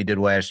what Miami did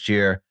last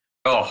year.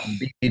 Oh,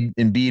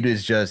 Embiid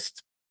is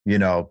just, you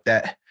know,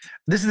 that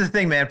this is the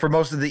thing, man, for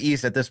most of the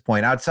East at this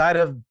point, outside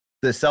of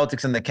the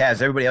Celtics and the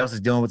Cavs, everybody else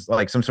is dealing with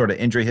like some sort of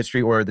injury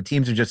history, or the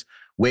teams are just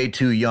way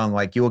too young.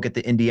 Like you look at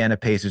the Indiana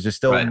Pacers, there's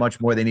still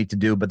much more they need to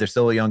do, but they're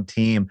still a young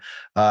team.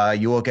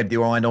 You look at the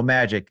Orlando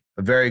Magic,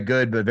 a very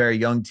good but very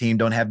young team,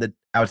 don't have the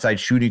outside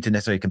shooting to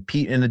necessarily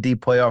compete in a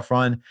deep playoff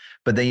run.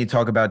 But then you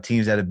talk about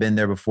teams that have been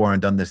there before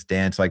and done this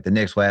dance, like the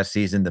Knicks last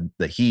season,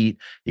 the Heat.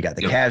 You got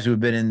the Cavs who have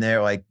been in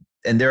there, like,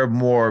 and they're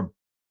more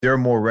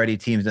ready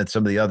teams than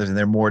some of the others, and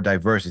they're more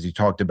diverse, as you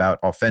talked about,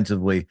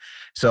 offensively.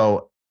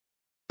 So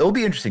it'll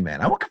be interesting, man.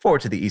 I'm looking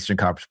forward to the Eastern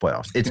Conference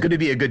playoffs. It's going to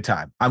be a good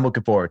time. I'm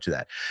looking forward to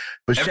that.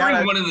 But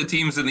every one of the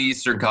teams in the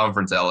Eastern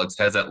Conference, Alex,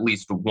 has at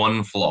least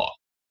one flaw.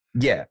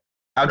 Yeah.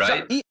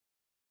 Right?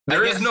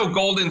 There is no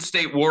Golden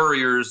State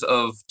Warriors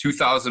of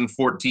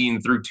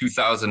 2014 through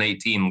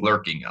 2018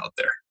 lurking out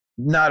there.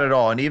 Not at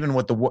all. And even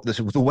with the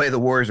way the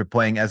Warriors are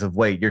playing as of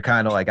late, you're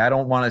kind of like, I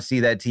don't want to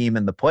see that team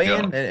in the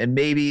play-in. And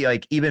maybe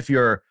like, even if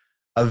you're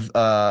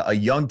a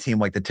young team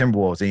like the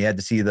Timberwolves and you had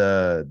to see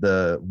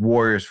the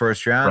Warriors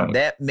first round,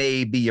 that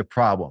may be a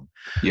problem.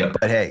 Yeah.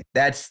 But hey,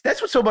 that's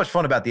what's so much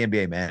fun about the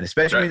NBA, man.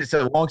 Especially when it's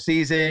a long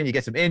season, you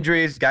get some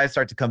injuries, guys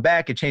start to come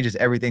back, it changes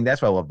everything.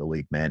 That's why I love the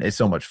league, man. It's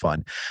so much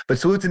fun. But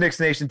salute to Knicks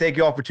Nation. Thank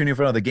you all for tuning in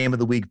for another Game of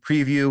the Week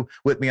preview.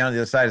 With me on the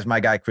other side is my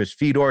guy Chris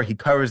Fedor. He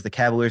covers the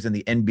Cavaliers and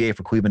the NBA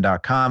for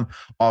Cleveland.com,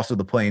 also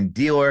the Plain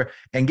Dealer.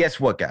 And guess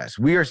what, guys?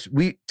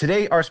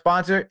 Today our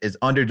sponsor is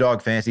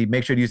Underdog Fantasy.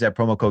 Make sure to use that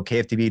promo code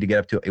KFTV to get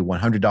up to a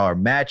 $100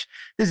 match.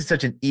 This is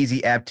such an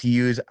easy app to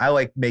use. I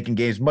like making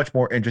games much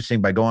more interesting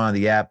by going on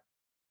the app,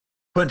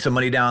 putting some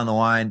money down on the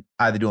line,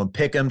 either doing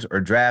pick'ems or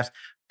drafts.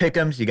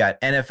 Pick'ems, you got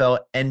NFL,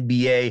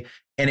 NBA,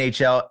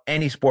 NHL,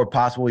 any sport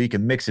possible. You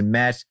can mix and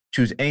match,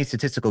 choose any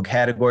statistical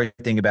category.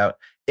 Think about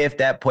if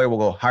that player will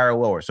go higher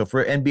or lower. So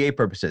for NBA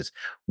purposes,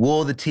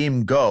 will the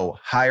team go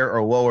higher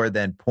or lower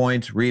than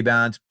points,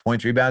 rebounds,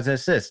 and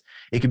assists?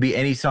 It could be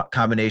any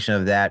combination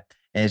of that.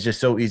 And it's just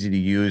so easy to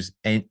use.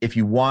 And if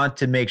you want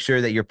to make sure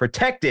that you're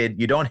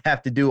protected, you don't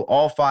have to do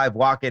all 5,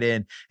 lock it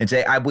in, and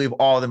say, I believe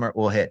all of them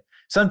will hit.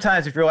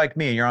 Sometimes if you're like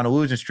me and you're on a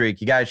losing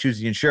streak, you got to choose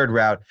the insured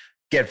route,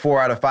 get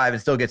 4 out of 5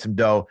 and still get some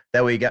dough.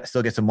 That way you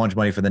still get some lunch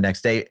money for the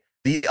next day.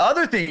 The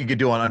other thing you could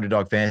do on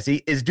Underdog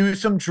Fantasy is do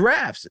some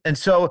drafts. And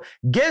so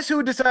guess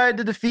who decided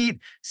to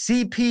defeat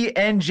CP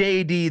and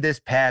JD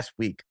this past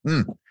week?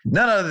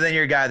 None other than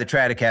your guy, the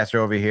Stratocaster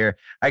over here.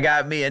 I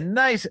got me a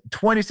nice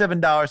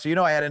 $27.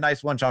 So, I had a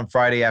nice lunch on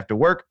Friday after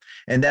work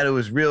and that it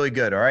was really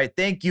good. All right.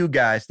 Thank you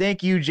guys.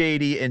 Thank you,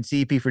 JD and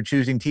CP, for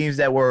choosing teams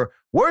that were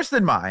worse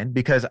than mine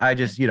because I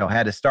just,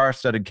 had a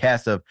star-studded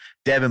cast of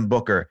Devin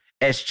Booker,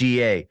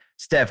 SGA,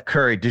 Steph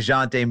Curry,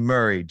 DeJounte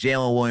Murray,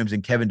 Jalen Williams,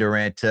 and Kevin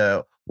Durant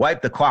to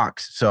wipe the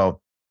clocks. So,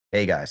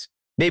 hey, guys,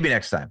 maybe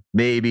next time.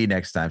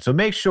 So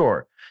make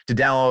sure to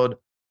download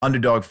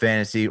Underdog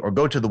Fantasy or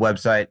go to the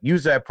website,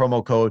 use that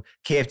promo code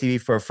KFTV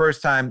for a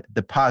first-time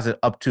deposit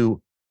up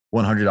to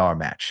 $100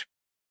 match.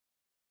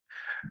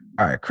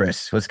 All right,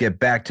 Chris, let's get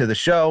back to the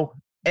show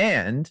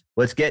and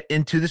let's get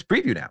into this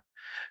preview now.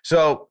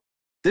 So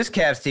this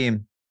Cavs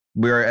team,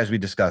 as we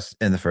discussed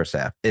in the first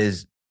half,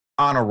 is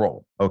on a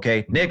roll,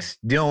 okay? Knicks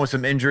dealing with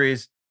some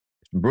injuries.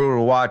 It's been brutal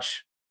to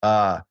watch.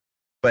 But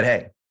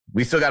hey,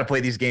 we still got to play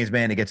these games,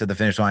 man, to get to the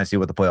finish line and see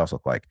what the playoffs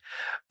look like.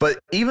 But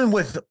even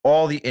with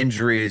all the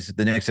injuries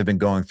the Knicks have been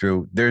going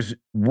through, there's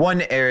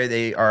one area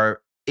they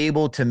are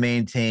able to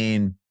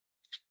maintain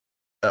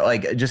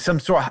just some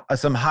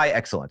high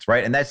excellence,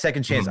 right? And that's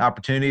second chance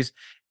opportunities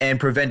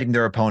and preventing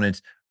their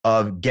opponents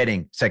of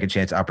getting second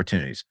chance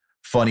opportunities.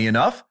 Funny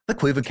enough, the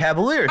Cleveland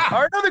Cavaliers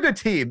are another good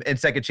team in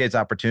second chance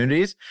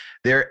opportunities.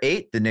 They're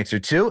 8, the Knicks are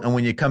 2. And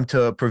when you come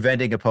to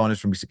preventing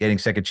opponents from getting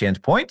second chance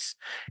points,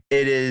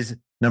 it is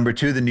number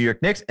 2, the New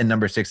York Knicks, and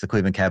number 6, the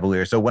Cleveland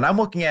Cavaliers. So when I'm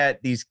looking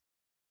at these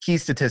key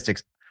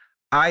statistics,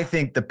 I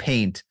think the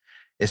paint,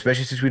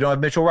 especially since we don't have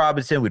Mitchell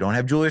Robinson, we don't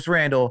have Julius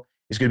Randle,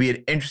 is going to be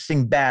an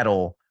interesting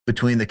battle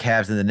between the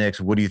Cavs and the Knicks.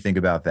 What do you think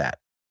about that?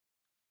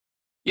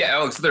 Yeah,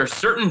 Alex, there are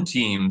certain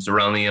teams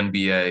around the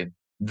NBA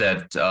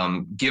that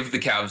give the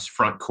Cavs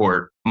front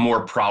court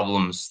more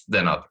problems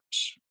than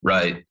others,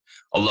 right?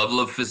 A level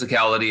of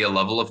physicality, a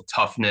level of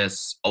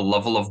toughness, a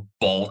level of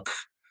bulk.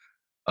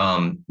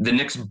 The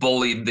Knicks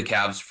bullied the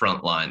Cavs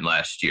front line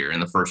last year in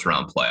the first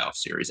round playoff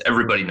series.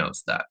 Everybody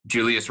knows that.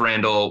 Julius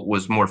Randle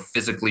was more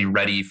physically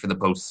ready for the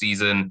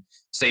postseason.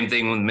 Same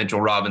thing with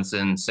Mitchell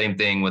Robinson. Same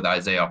thing with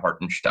Isaiah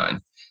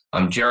Hartenstein.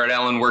 Jarrett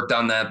Allen worked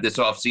on that this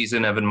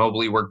offseason. Evan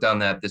Mobley worked on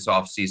that this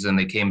offseason.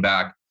 They came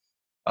back.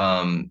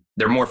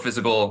 They're more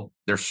physical,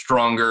 they're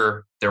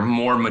stronger, they're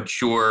more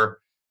mature,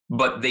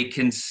 but they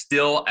can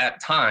still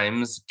at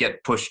times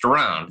get pushed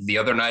around. The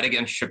other night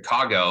against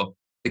Chicago,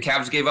 the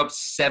Cavs gave up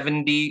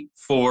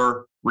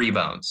 74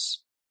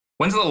 rebounds.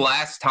 When's the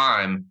last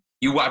time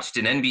you watched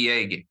an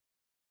NBA game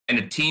and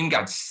a team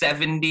got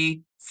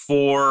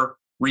 74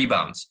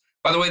 rebounds?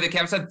 By the way, the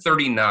Cavs had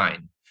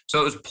 39. So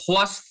it was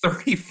plus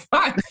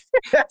 35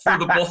 for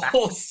the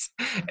Bulls,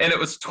 and it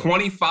was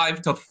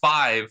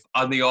 25-5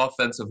 on the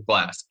offensive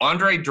glass.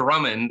 Andre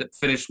Drummond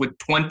finished with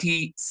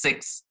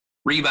 26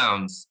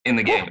 rebounds in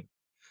the game.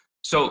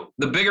 So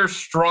the bigger,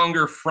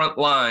 stronger front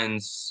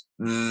lines,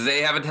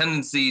 they have a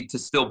tendency to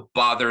still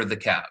bother the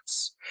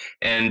Cavs.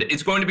 And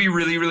it's going to be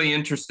really, really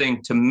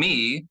interesting to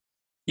me.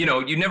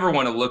 You never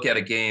want to look at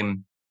a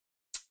game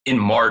in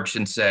March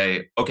and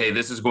say, okay,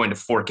 this is going to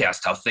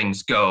forecast how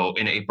things go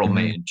in April,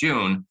 May, and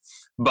June.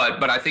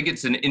 But I think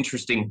it's an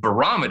interesting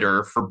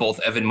barometer for both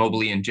Evan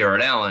Mobley and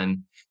Jarrett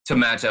Allen to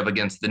match up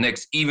against the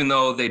Knicks, even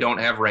though they don't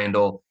have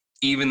Randall,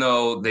 even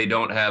though they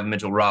don't have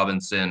Mitchell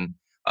Robinson.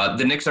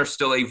 The Knicks are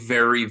still a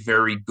very,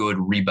 very good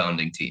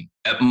rebounding team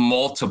at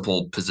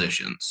multiple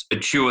positions.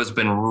 Achua has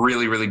been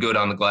really, really good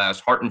on the glass.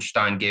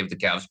 Hartenstein gave the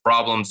Cavs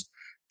problems.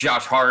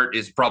 Josh Hart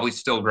is probably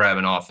still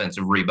grabbing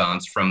offensive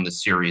rebounds from the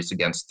series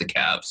against the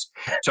Cavs.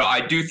 So I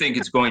do think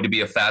it's going to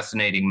be a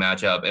fascinating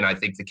matchup, and I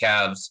think the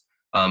Cavs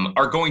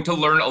are going to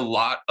learn a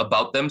lot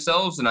about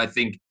themselves, and I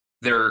think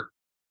they're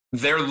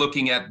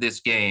looking at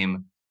this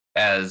game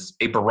as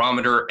a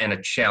barometer and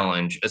a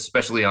challenge,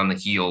 especially on the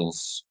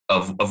heels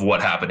of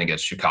what happened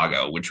against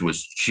Chicago, which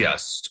was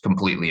just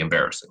completely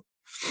embarrassing.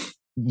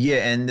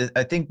 Yeah, and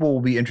I think what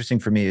will be interesting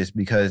for me is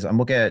because I'm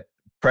looking at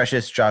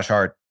Precious, Josh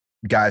Hart,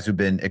 guys who've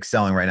been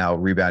excelling right now,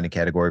 rebounding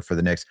category for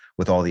the Knicks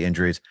with all the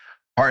injuries.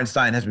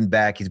 Hartenstein has been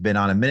back. He's been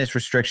on a minutes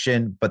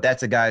restriction, but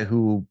that's a guy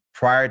who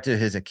prior to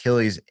his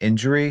Achilles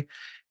injury,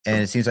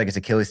 and it seems like it's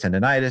Achilles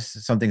tendonitis,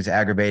 something's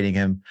aggravating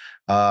him.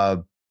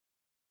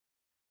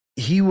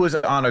 He was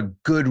on a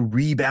good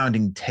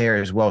rebounding tear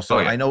as well. So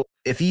I know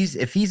if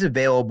he's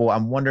available,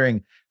 I'm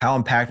wondering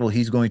how impactful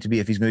he's going to be,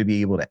 if he's going to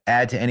be able to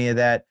add to any of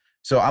that.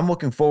 So I'm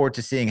looking forward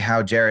to seeing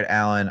how Jarrett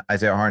Allen,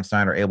 Isaiah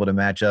Hartenstein are able to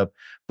match up.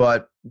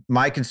 But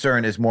my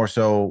concern is more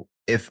so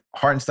if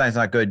Hartenstein's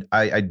not good,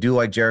 I do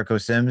like Jericho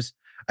Sims.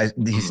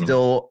 He's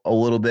still a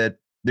little bit,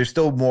 there's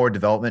still more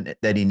development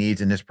that he needs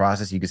in this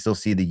process. You can still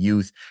see the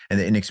youth and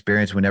the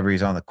inexperience whenever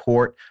he's on the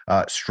court.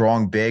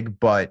 Strong, big,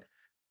 but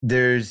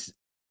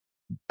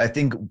I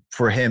think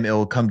for him, it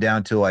will come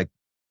down to like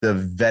the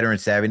veteran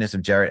savviness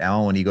of Jarrett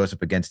Allen when he goes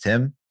up against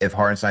him, if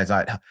Hartenstein's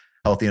not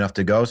healthy enough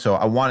to go. So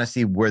I want to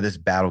see where this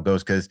battle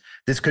goes, because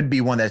this could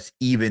be one that's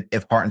even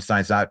if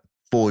Hartenstein's not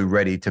fully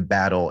ready to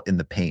battle in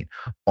the paint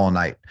all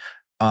night.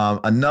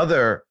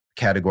 Another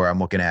category I'm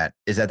looking at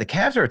is that the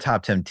Cavs are a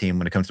top 10 team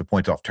when it comes to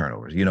points off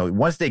turnovers. You know,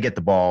 once they get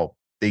the ball,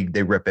 they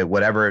rip it,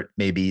 whatever it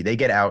may be. They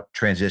get out,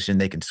 transition,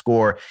 they can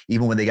score.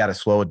 Even when they got to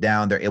slow it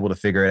down, they're able to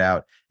figure it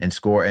out and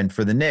score. And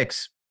for the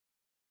Knicks,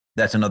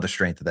 that's another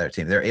strength of their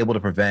team. They're able to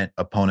prevent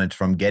opponents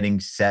from getting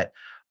set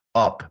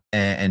up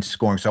and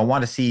scoring. So I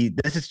want to see,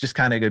 this is just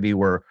kind of going to be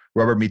where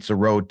rubber meets the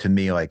road to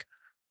me, like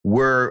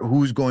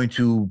who's going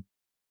to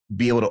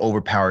be able to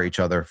overpower each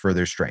other for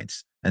their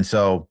strengths. And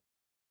so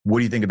what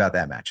do you think about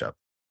that matchup?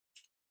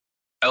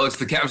 Alex,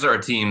 the Cavs are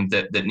a team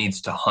that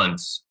needs to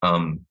hunt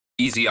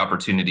easy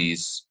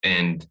opportunities,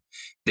 and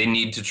they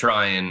need to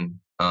try and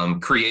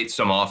create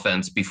some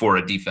offense before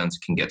a defense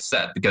can get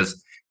set,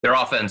 because their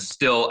offense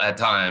still at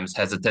times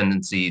has a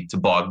tendency to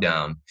bog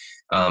down.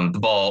 The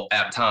ball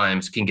at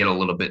times can get a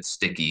little bit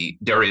sticky.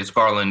 Darius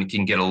Garland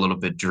can get a little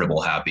bit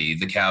dribble happy.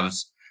 The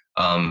Cavs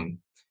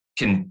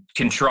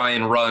can try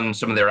and run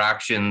some of their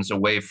actions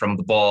away from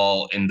the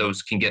ball, and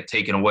those can get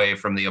taken away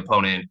from the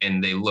opponent,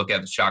 and they look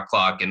at the shot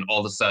clock, and all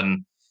of a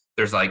sudden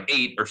there's like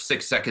 8 or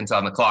 6 seconds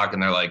on the clock,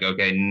 and they're like,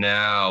 okay,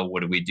 now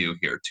what do we do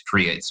here to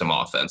create some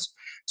offense?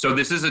 So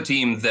this is a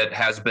team that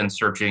has been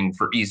searching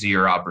for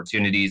easier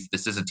opportunities.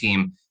 This is a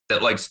team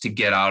that likes to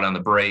get out on the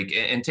break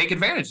and take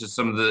advantage of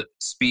some of the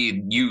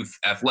speed, youth,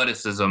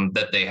 athleticism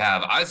that they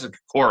have. Isaac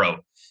Okoro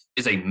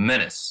is a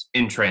menace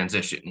in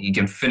transition. He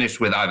can finish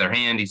with either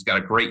hand. He's got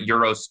a great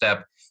Euro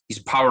step. He's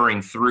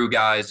powering through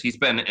guys. He's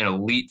been an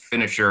elite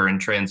finisher in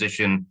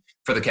transition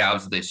for the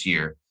Cavs this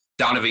year.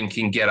 Donovan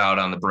can get out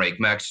on the break.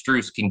 Max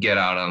Strus can get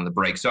out on the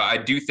break. So I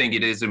do think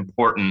it is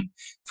important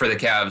for the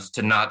Cavs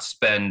to not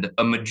spend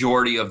a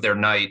majority of their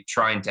night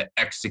trying to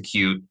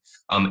execute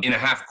in a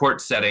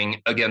half-court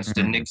setting against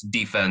a Knicks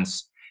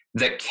defense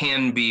that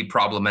can be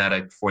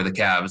problematic for the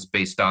Cavs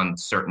based on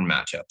certain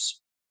matchups.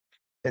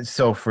 And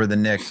so for the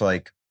Knicks,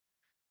 like,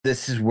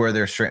 this is where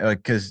they're straight, like,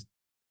 because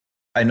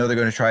I know they're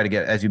going to try to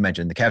get, as you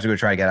mentioned, the Cavs are going to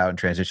try to get out and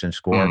transition and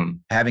score.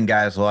 Having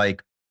guys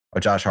like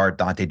Josh Hart,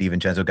 Dante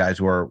DiVincenzo, guys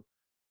who are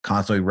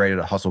constantly ready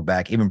to hustle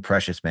back. Even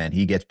Precious, man,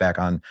 he gets back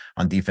on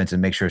defense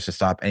and makes sure to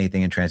stop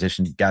anything in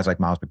transition. Guys like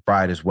Miles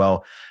McBride as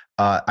well.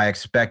 I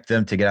expect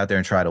them to get out there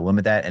and try to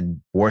limit that and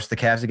force the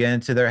Cavs to get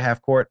into their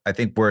half court. I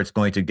think where it's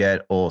going to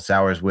get a little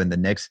sour is when the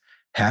Knicks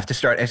have to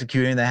start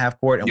executing the half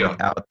court, and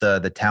without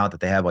the talent that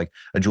they have, like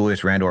a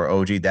Julius Randle or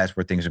OG, that's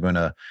where things are going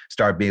to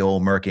start being a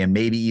little murky. And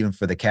maybe even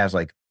for the Cavs,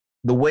 like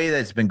the way that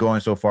it's been going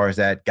so far is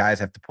that guys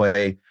have to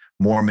play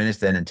more minutes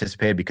than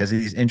anticipated because of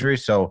these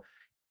injuries. So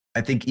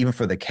I think even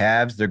for the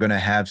Cavs, they're going to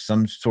have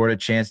some sort of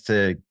chance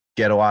to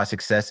get a lot of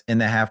success in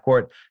the half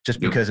court just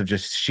because of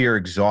just sheer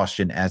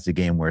exhaustion as the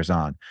game wears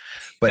on.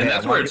 But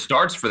that's where it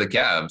starts for the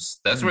Cavs.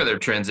 That's where their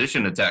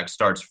transition attack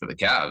starts for the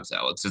Cavs,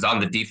 Alex, is on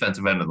the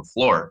defensive end of the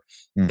floor.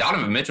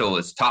 Donovan Mitchell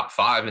is top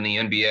 5 in the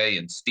NBA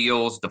in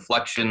steals,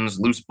 deflections,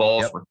 loose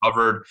balls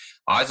recovered.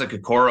 Isaac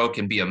Okoro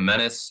can be a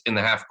menace in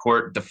the half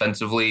court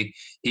defensively.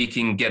 He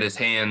can get his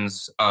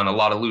hands on a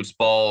lot of loose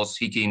balls.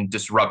 He can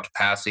disrupt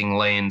passing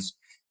lanes.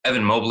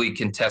 Evan Mobley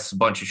contests a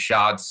bunch of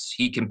shots.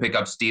 He can pick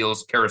up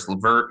steals. Karis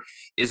LeVert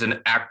is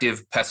an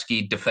active,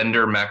 pesky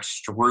defender.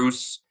 Max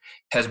Strus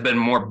has been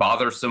more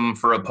bothersome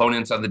for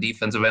opponents on the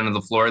defensive end of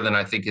the floor than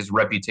I think his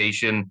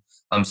reputation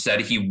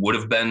said he would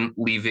have been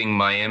leaving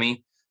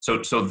Miami. So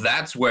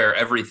that's where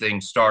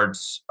everything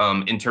starts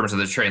in terms of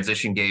the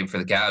transition game for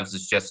the Cavs,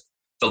 is just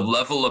the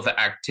level of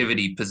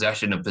activity,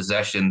 possession to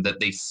possession, that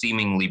they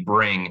seemingly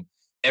bring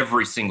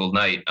every single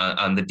night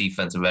on the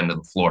defensive end of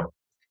the floor.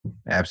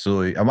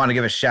 Absolutely. I want to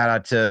give a shout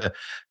out to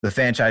the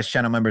franchise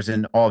channel members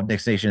in all of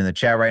Knicks Nation in the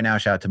chat right now.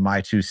 Shout out to My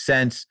 2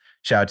 Cents.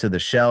 Shout out to the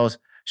Shells.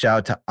 Shout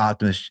out to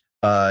Optimus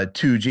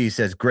 2G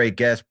says, great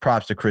guest.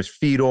 Props to Chris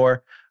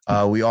Fedor.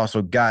 We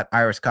also got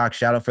Iris Cox.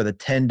 Shout out for the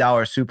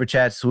 $10 super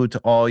chat. Salute to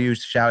all you.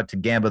 Shout out to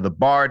Gamba the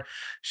Bard.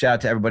 Shout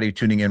out to everybody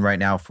tuning in right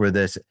now for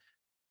this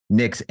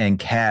Knicks and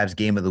Cavs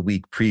game of the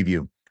week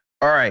preview.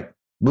 All right,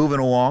 moving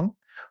along.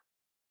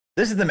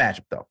 This is the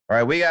matchup, though.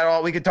 All right,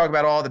 we could talk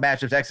about all the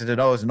matchups, X's and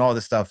O's, and all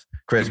this stuff,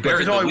 Chris. But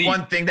there's only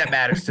one thing that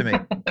matters to me.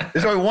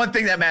 There's only one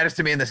thing that matters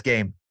to me in this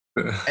game,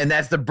 and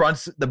that's the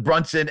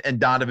Brunson and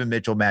Donovan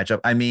Mitchell matchup.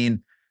 I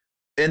mean,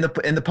 in the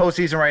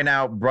postseason right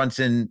now,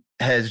 Brunson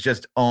has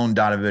just owned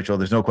Donovan Mitchell.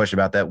 There's no question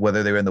about that.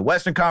 Whether they were in the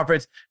Western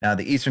Conference, now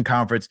the Eastern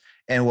Conference,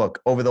 and look,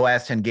 over the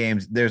last 10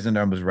 games, there's the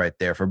numbers right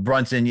there. For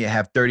Brunson, you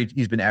have 30.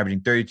 He's been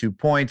averaging 32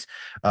 points,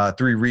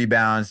 3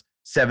 rebounds,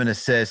 7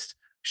 assists,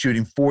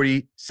 shooting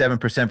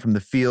 47% from the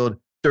field,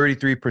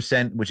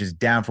 33%, which is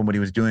down from what he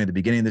was doing at the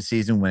beginning of the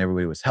season when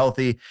everybody was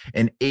healthy,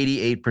 and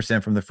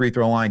 88% from the free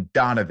throw line.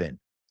 Donovan,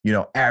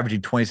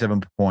 averaging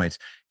 27 points,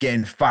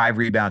 getting 5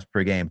 rebounds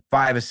per game,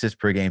 5 assists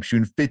per game,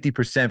 shooting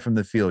 50% from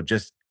the field.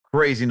 Just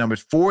crazy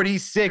numbers.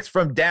 46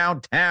 from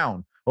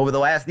downtown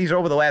these are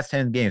over the last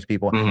 10 games,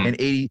 people, and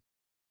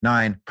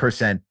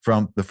 89%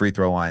 from the free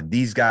throw line.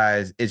 These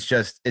guys, it's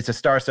a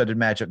star-studded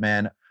matchup,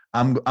 man.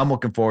 I'm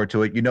looking forward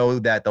to it. You know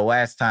that the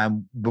last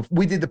time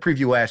we did the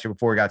preview last year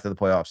before we got to the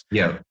playoffs.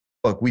 Yeah.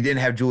 Look, we didn't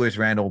have Julius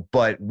Randle,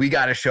 but we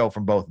got a show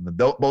from both of them.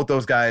 Both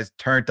those guys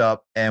turned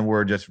up and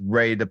were just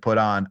ready to put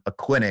on a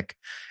clinic.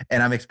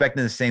 And I'm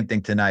expecting the same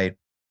thing tonight.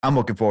 I'm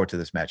looking forward to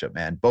this matchup,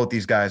 man. Both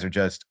these guys are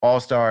just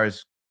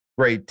all-stars,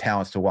 great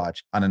talents to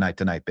watch on a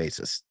night-to-night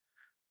basis.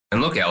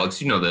 And look,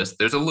 Alex, you know this.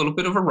 There's a little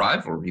bit of a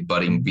rivalry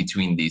budding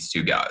between these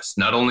two guys.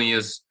 Not only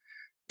is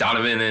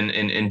Donovan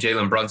and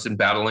Jalen Brunson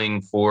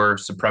battling for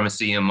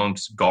supremacy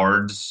amongst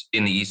guards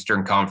in the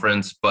Eastern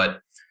Conference, but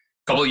a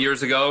couple of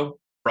years ago,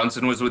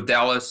 Brunson was with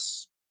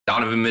Dallas,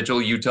 Donovan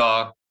Mitchell,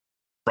 Utah.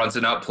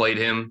 Brunson outplayed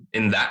him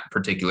in that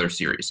particular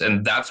series.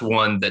 And that's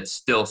one that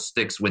still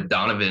sticks with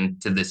Donovan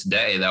to this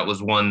day. That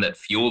was one that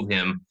fueled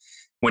him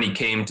when he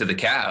came to the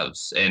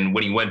Cavs. And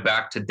when he went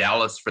back to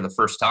Dallas for the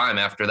first time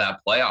after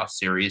that playoff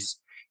series,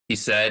 he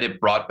said it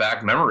brought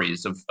back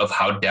memories of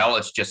how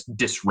Dallas just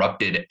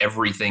disrupted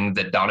everything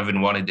that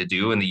Donovan wanted to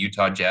do and the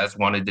Utah Jazz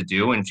wanted to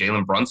do. And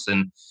Jalen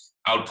Brunson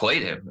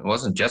outplayed him. It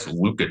wasn't just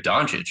Luka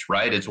Doncic,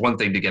 right? It's one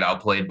thing to get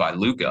outplayed by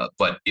Luka,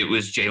 but it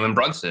was Jalen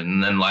Brunson.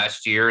 And then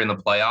last year in the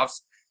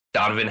playoffs,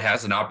 Donovan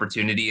has an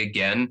opportunity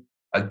again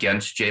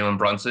against Jalen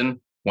Brunson,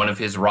 one of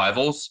his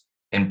rivals,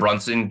 and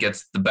Brunson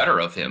gets the better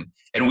of him.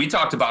 And we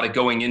talked about it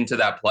going into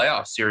that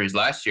playoff series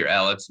last year,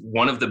 Alex.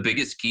 One of the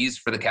biggest keys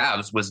for the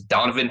Cavs was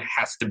Donovan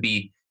has to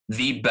be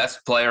the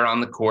best player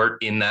on the court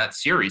in that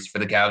series for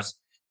the Cavs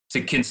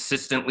to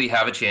consistently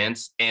have a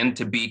chance and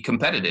to be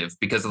competitive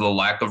because of the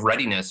lack of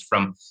readiness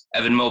from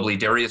Evan Mobley,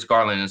 Darius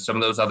Garland, and some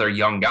of those other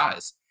young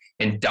guys.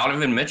 And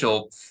Donovan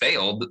Mitchell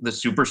failed the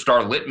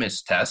superstar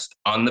litmus test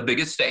on the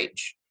biggest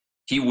stage.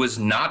 He was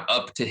not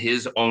up to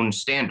his own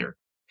standard.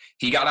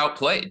 He got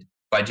outplayed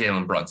by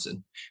Jalen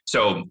Brunson.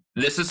 So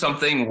this is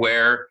something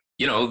where,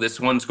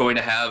 this one's going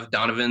to have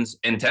Donovan's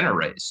antenna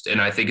raised.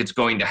 And I think it's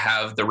going to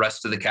have the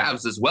rest of the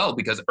Cavs as well,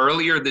 because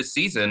earlier this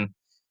season,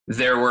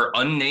 there were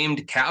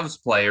unnamed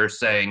Cavs players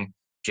saying,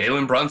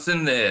 Jalen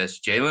Brunson this,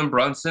 Jalen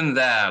Brunson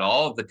that.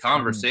 All of the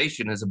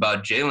conversation is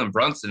about Jalen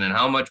Brunson and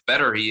how much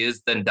better he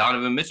is than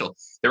Donovan Mitchell.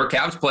 There were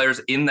Cavs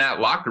players in that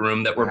locker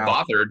room that were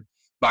bothered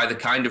by the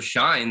kind of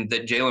shine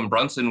that Jalen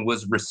Brunson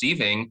was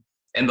receiving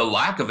and the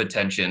lack of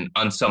attention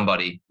on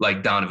somebody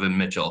like Donovan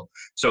Mitchell.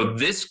 So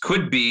this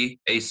could be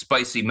a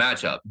spicy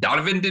matchup.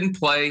 Donovan didn't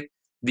play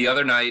the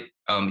other night.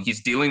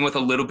 He's dealing with a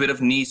little bit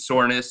of knee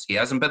soreness. He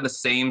hasn't been the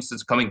same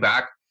since coming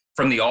back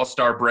from the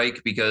All-Star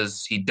break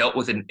because he dealt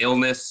with an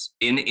illness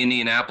in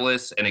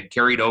Indianapolis and it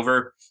carried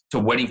over to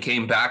when he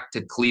came back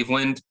to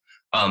Cleveland.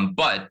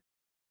 But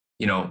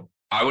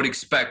I would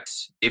expect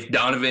if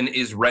Donovan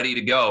is ready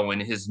to go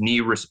and his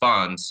knee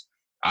responds,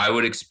 I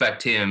would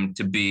expect him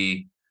to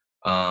be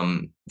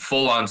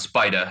full on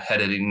Spida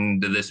headed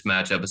into this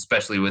matchup,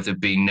 especially with it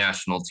being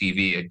national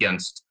TV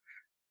against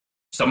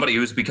somebody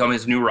who's become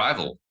his new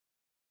rival.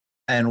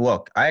 And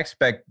look, I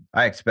expect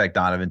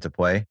Donovan to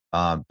play.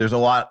 There's a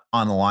lot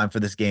on the line for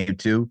this game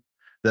too.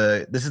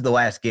 This is the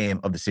last game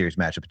of the series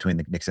matchup between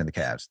the Knicks and the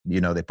Cavs.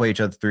 They play each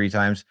other 3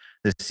 times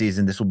this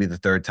season. This will be the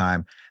 3rd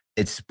time.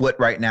 It's split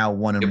right now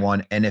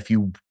 1-1. And if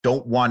you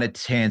don't want to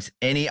chance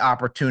any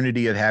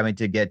opportunity of having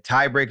to get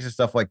tiebreakers and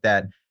stuff like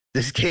that,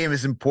 this game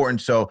is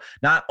important. So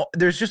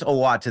there's just a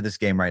lot to this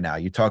game right now.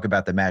 You talk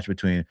about the match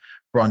between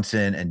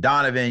Brunson and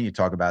Donovan. You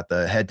talk about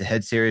the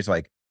head-to-head series.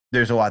 Like,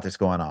 there's a lot that's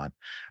going on.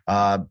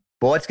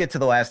 But let's get to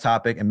the last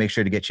topic and make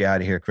sure to get you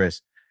out of here,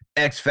 Chris.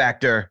 X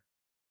factor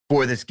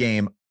for this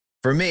game.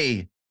 For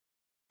me,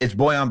 it's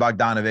Bojan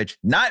Bogdanovic,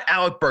 not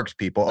Alec Burks,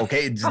 people,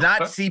 okay? It's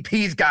not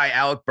CP's guy,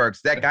 Alec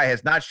Burks. That guy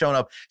has not shown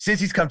up since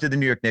he's come to the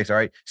New York Knicks, all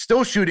right?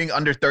 Still shooting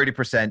under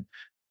 30%.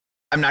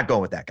 I'm not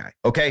going with that guy,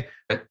 okay?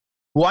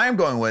 Who I am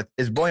going with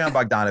is Bojan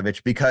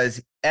Bogdanovic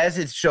because, as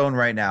it's shown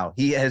right now,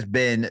 he has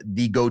been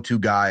the go-to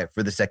guy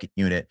for the second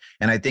unit.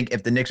 And I think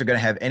if the Knicks are going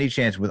to have any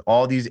chance with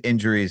all these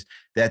injuries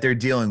that they're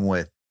dealing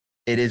with,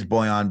 it is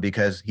Bojan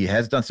because he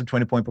has done some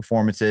 20-point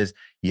performances.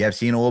 You have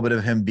seen a little bit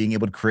of him being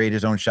able to create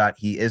his own shot.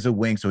 He is a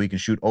wing, so he can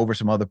shoot over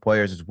some other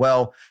players as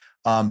well.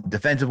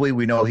 Defensively,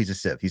 we know he's a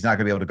sieve. He's not going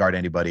to be able to guard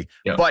anybody.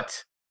 Yeah.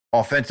 But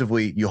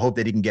offensively, you hope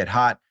that he can get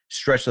hot,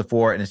 stretch the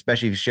floor, and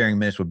especially if he's sharing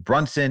minutes with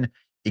Brunson,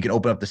 he can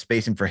open up the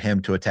spacing for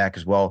him to attack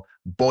as well.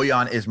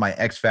 Bojan is my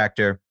X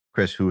factor.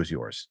 Chris, who is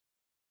yours?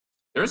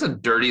 There's a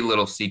dirty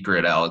little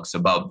secret, Alex,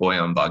 about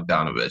Bojan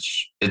Bogdanovic.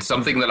 It's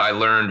something that I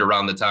learned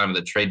around the time of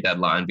the trade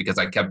deadline because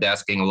I kept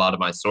asking a lot of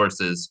my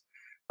sources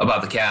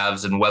about the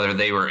Cavs and whether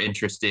they were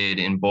interested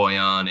in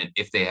Bojan and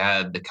if they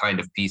had the kind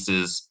of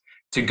pieces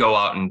to go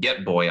out and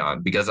get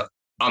Bojan. Because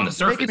on the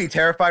surface, you making me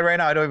terrified right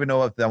now. I don't even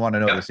know if I want to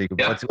know the secret.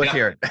 But let's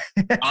hear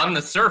it. On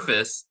the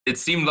surface, it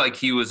seemed like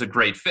he was a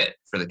great fit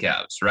for the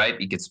Cavs, right?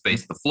 He could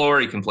space the floor.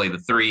 He can play the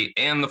 3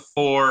 and the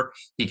 4.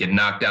 He can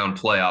knock down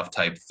playoff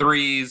type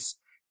threes.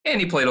 And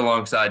he played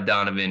alongside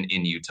Donovan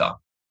in Utah.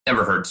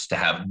 Never hurts to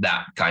have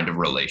that kind of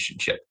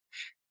relationship.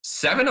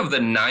 7 of the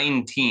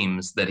 9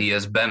 teams that he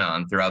has been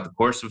on throughout the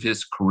course of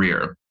his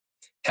career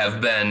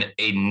have been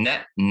a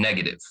net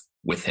negative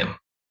with him.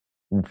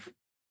 Oof.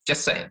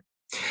 Just saying.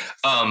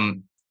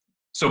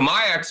 So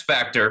my X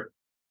factor,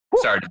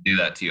 sorry to do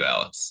that to you,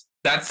 Alex.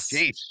 That's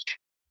Jeez.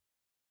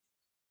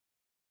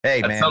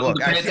 Hey man, look,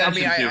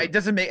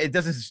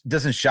 it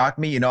doesn't shock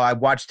me. You know, I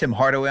watched Tim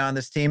Hardaway on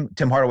this team,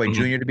 Tim Hardaway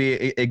Jr. to be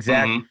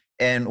exact.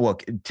 And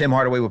look, Tim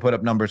Hardaway would put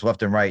up numbers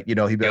left and right. You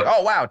know, he'd be like,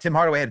 "Oh wow, Tim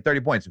Hardaway had 30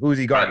 points. Who's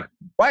he guarding?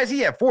 Why is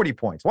he at 40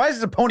 points? Why is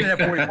his opponent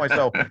at 40 points?"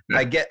 So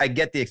I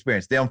get the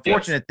experience. The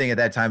unfortunate thing at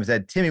that time is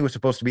that Timmy was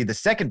supposed to be the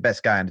second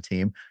best guy on the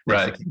team.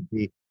 Right.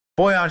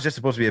 Bojan's just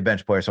supposed to be a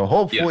bench player. So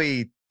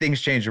hopefully things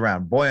change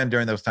around. Bojan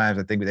during those times,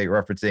 I think they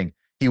were referencing,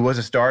 he was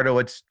a starter.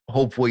 Let's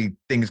hopefully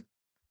things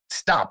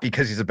stop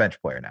because he's a bench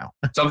player now.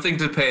 Something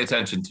to pay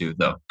attention to,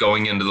 though,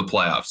 going into the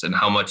playoffs and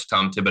how much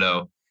Tom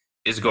Thibodeau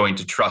is going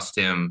to trust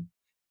him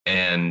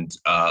and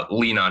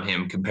lean on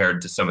him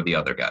compared to some of the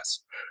other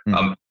guys.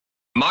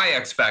 My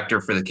X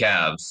factor for the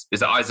Cavs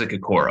is Isaac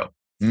Okoro.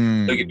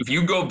 Like, if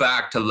you go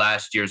back to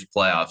last year's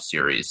playoff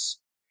series,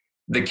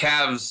 the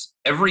Cavs,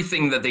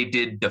 everything that they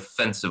did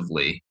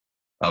defensively,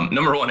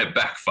 number one, it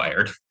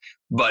backfired,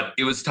 but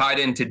it was tied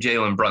into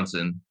Jalen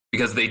Brunson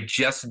because they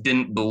just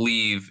didn't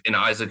believe in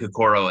Isaac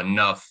Okoro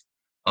enough,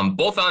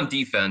 both on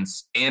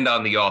defense and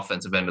on the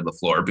offensive end of the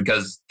floor,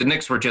 because the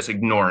Knicks were just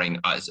ignoring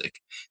Isaac.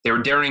 They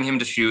were daring him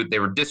to shoot. They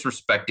were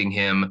disrespecting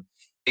him.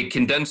 It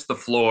condensed the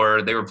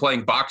floor. They were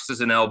playing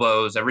boxes and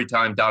elbows every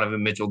time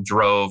Donovan Mitchell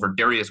drove or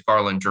Darius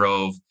Garland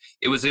drove.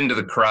 It was into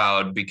the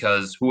crowd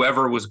because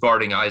whoever was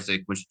guarding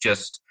Isaac was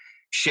just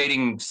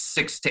shading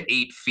 6 to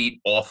 8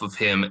 feet off of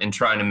him and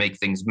trying to make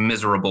things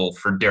miserable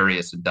for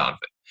Darius and Donovan.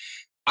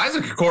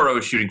 Isaac Okoro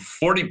is shooting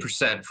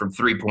 40% from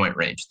 3-point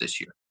range this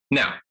year.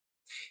 Now,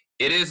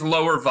 it is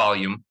lower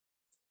volume,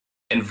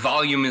 and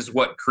volume is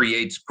what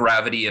creates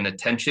gravity and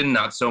attention,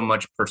 not so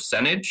much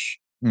percentage.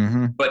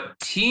 But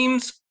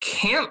teams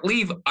can't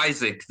leave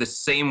Isaac the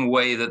same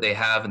way that they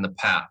have in the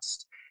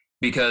past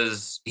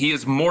because he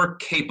is more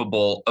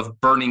capable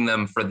of burning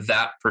them for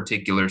that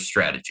particular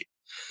strategy.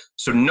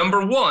 So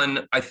number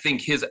one, I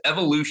think his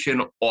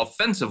evolution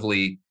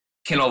offensively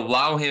can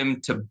allow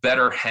him to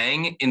better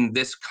hang in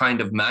this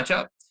kind of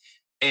matchup.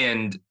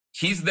 And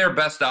he's their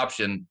best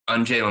option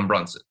on Jalen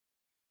Brunson.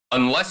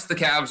 Unless the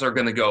Cavs are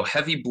going to go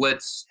heavy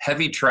blitz,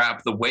 heavy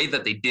trap, the way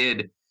that they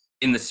did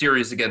in the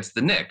series against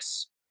the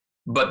Knicks.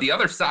 But the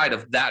other side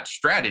of that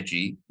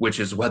strategy, which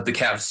is what the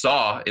Cavs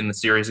saw in the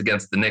series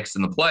against the Knicks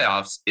in the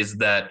playoffs, is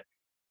that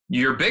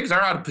your bigs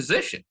are out of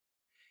position.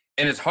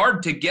 And it's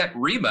hard to get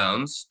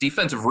rebounds,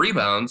 defensive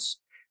rebounds,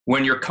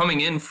 when you're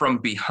coming in from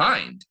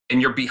behind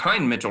and you're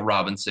behind Mitchell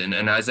Robinson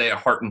and Isaiah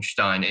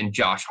Hartenstein and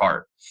Josh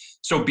Hart.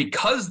 So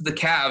because the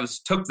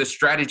Cavs took the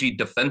strategy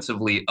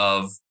defensively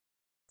of,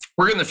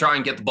 we're going to try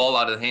and get the ball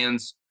out of the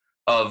hands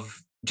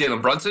of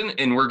Jalen Brunson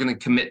and we're going to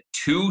commit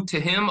 2 to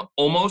him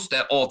almost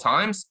at all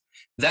times,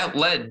 that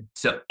led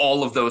to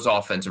all of those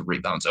offensive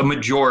rebounds, a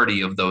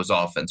majority of those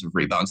offensive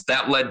rebounds.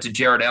 That led to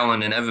Jared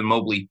Allen and Evan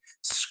Mobley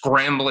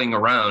scrambling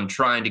around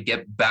trying to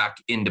get back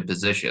into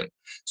position.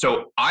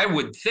 So I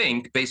would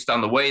think, based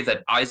on the way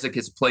that Isaac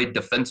has played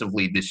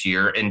defensively this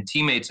year and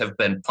teammates have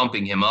been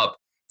pumping him up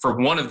for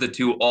one of the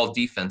 2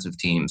 all-defensive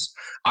teams,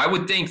 I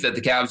would think that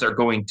the Cavs are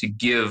going to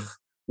give,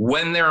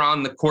 when they're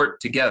on the court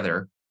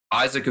together,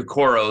 Isaac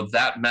Okoro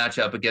that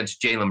matchup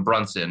against Jalen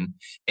Brunson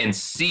and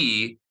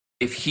see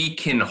if he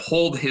can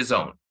hold his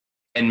own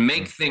and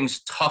make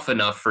things tough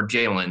enough for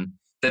Jalen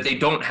that they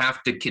don't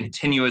have to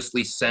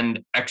continuously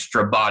send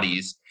extra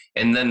bodies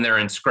and then they're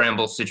in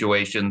scramble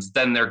situations,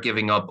 then they're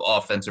giving up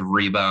offensive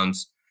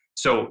rebounds.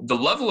 So the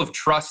level of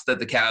trust that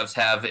the Cavs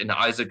have in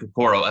Isaac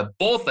Okoro at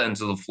both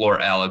ends of the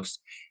floor, Alex,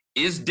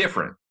 is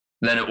different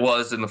than it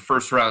was in the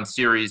first round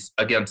series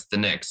against the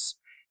Knicks.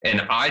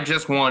 And I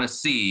just want to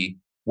see,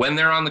 when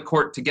they're on the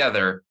court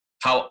together,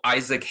 how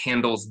Isaac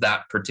handles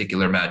that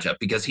particular matchup,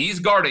 because he's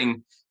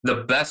guarding the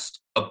best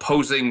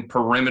opposing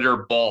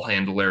perimeter ball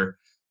handler,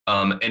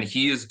 and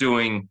he is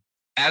doing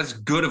as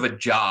good of a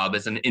job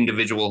as an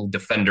individual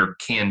defender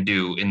can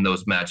do in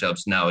those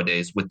matchups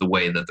nowadays with the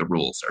way that the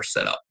rules are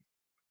set up.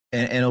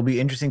 And it'll be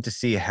interesting to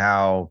see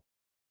how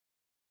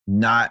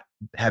not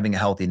having a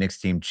healthy Knicks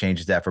team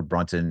changes that for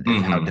Brunson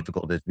and how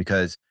difficult it is,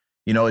 because,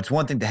 it's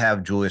one thing to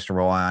have Julius to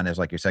rely on as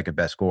like your second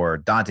best scorer.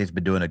 Dante's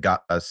been doing a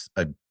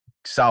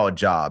solid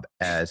job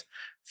as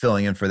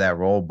filling in for that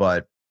role,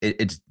 but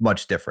it's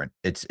much different.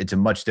 It's a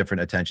much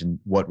different attention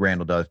what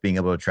Randall does, being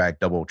able to attract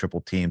double,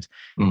 triple teams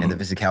and the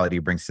physicality he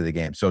brings to the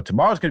game. So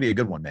tomorrow's going to be a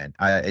good one, man.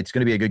 It's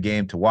going to be a good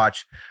game to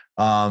watch.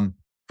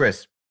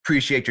 Chris,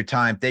 appreciate your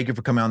time. Thank you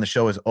for coming on the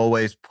show as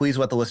always. Please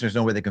let the listeners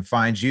know where they can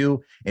find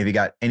you. And if you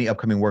got any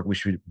upcoming work we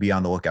should be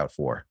on the lookout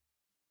for.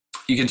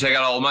 You can check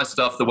out all my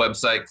stuff, the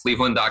website,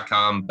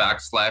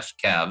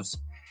 cleveland.com/Cavs.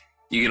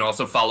 You can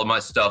also follow my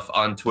stuff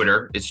on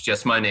Twitter. It's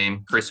just my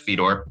name, Chris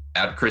Fedor,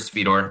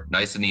 @ChrisFedor,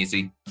 nice and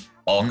easy,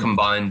 all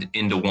combined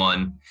into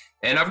one.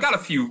 And I've got a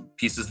few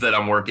pieces that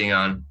I'm working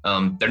on.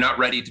 They're not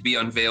ready to be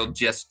unveiled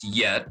just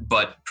yet,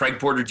 but Craig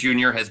Porter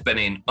Jr. has been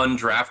an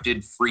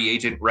undrafted free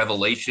agent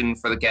revelation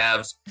for the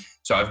Cavs.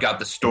 So I've got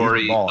the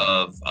story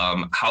of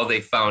how they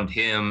found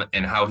him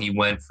and how he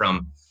went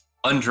from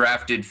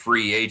undrafted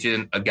free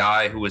agent, a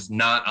guy who was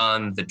not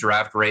on the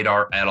draft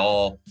radar at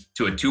all,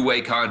 to a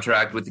two-way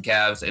contract with the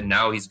Cavs. And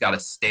now he's got a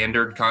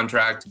standard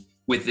contract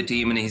with the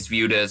team, and he's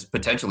viewed as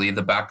potentially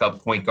the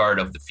backup point guard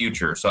of the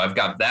future. So I've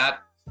got that.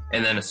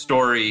 And then a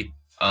story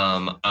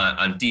on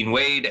Dean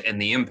Wade and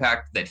the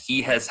impact that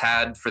he has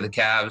had for the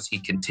Cavs. He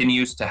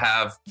continues to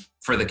have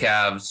for the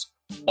Cavs.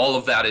 All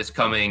of that is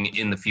coming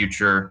in the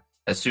future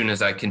as soon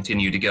as I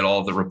continue to get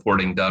all the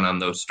reporting done on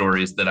those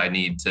stories that I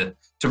need to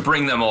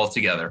bring them all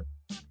together.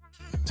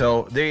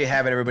 So there you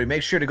have it, everybody.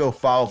 Make sure to go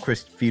follow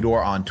Chris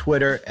Fedor on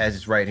Twitter, as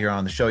it's right here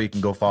on the show. You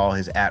can go follow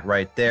his @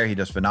 right there. He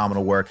does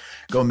phenomenal work.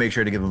 Go make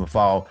sure to give him a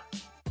follow.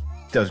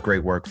 Does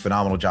great work.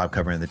 Phenomenal job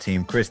covering the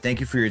team. Chris, thank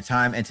you for your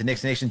time. And to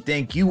Knicks Nation,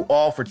 thank you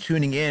all for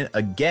tuning in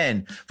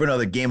again for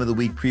another Game of the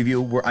Week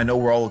preview. I know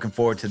we're all looking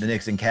forward to the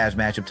Knicks and Cavs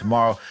matchup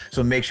tomorrow.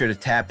 So make sure to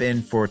tap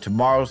in for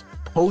tomorrow's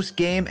post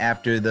game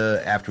after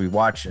we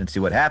watch and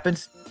see what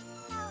happens.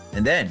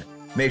 And then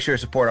make sure to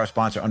support our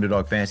sponsor,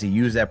 Underdog Fantasy.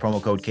 Use that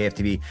promo code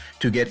KFTV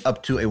to get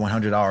up to a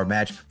 $100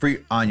 match free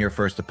on your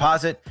first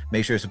deposit.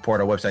 Make sure to support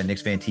our website,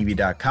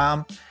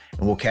 KnicksFanTV.com.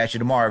 And we'll catch you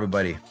tomorrow,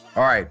 everybody.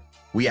 All right,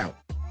 we out.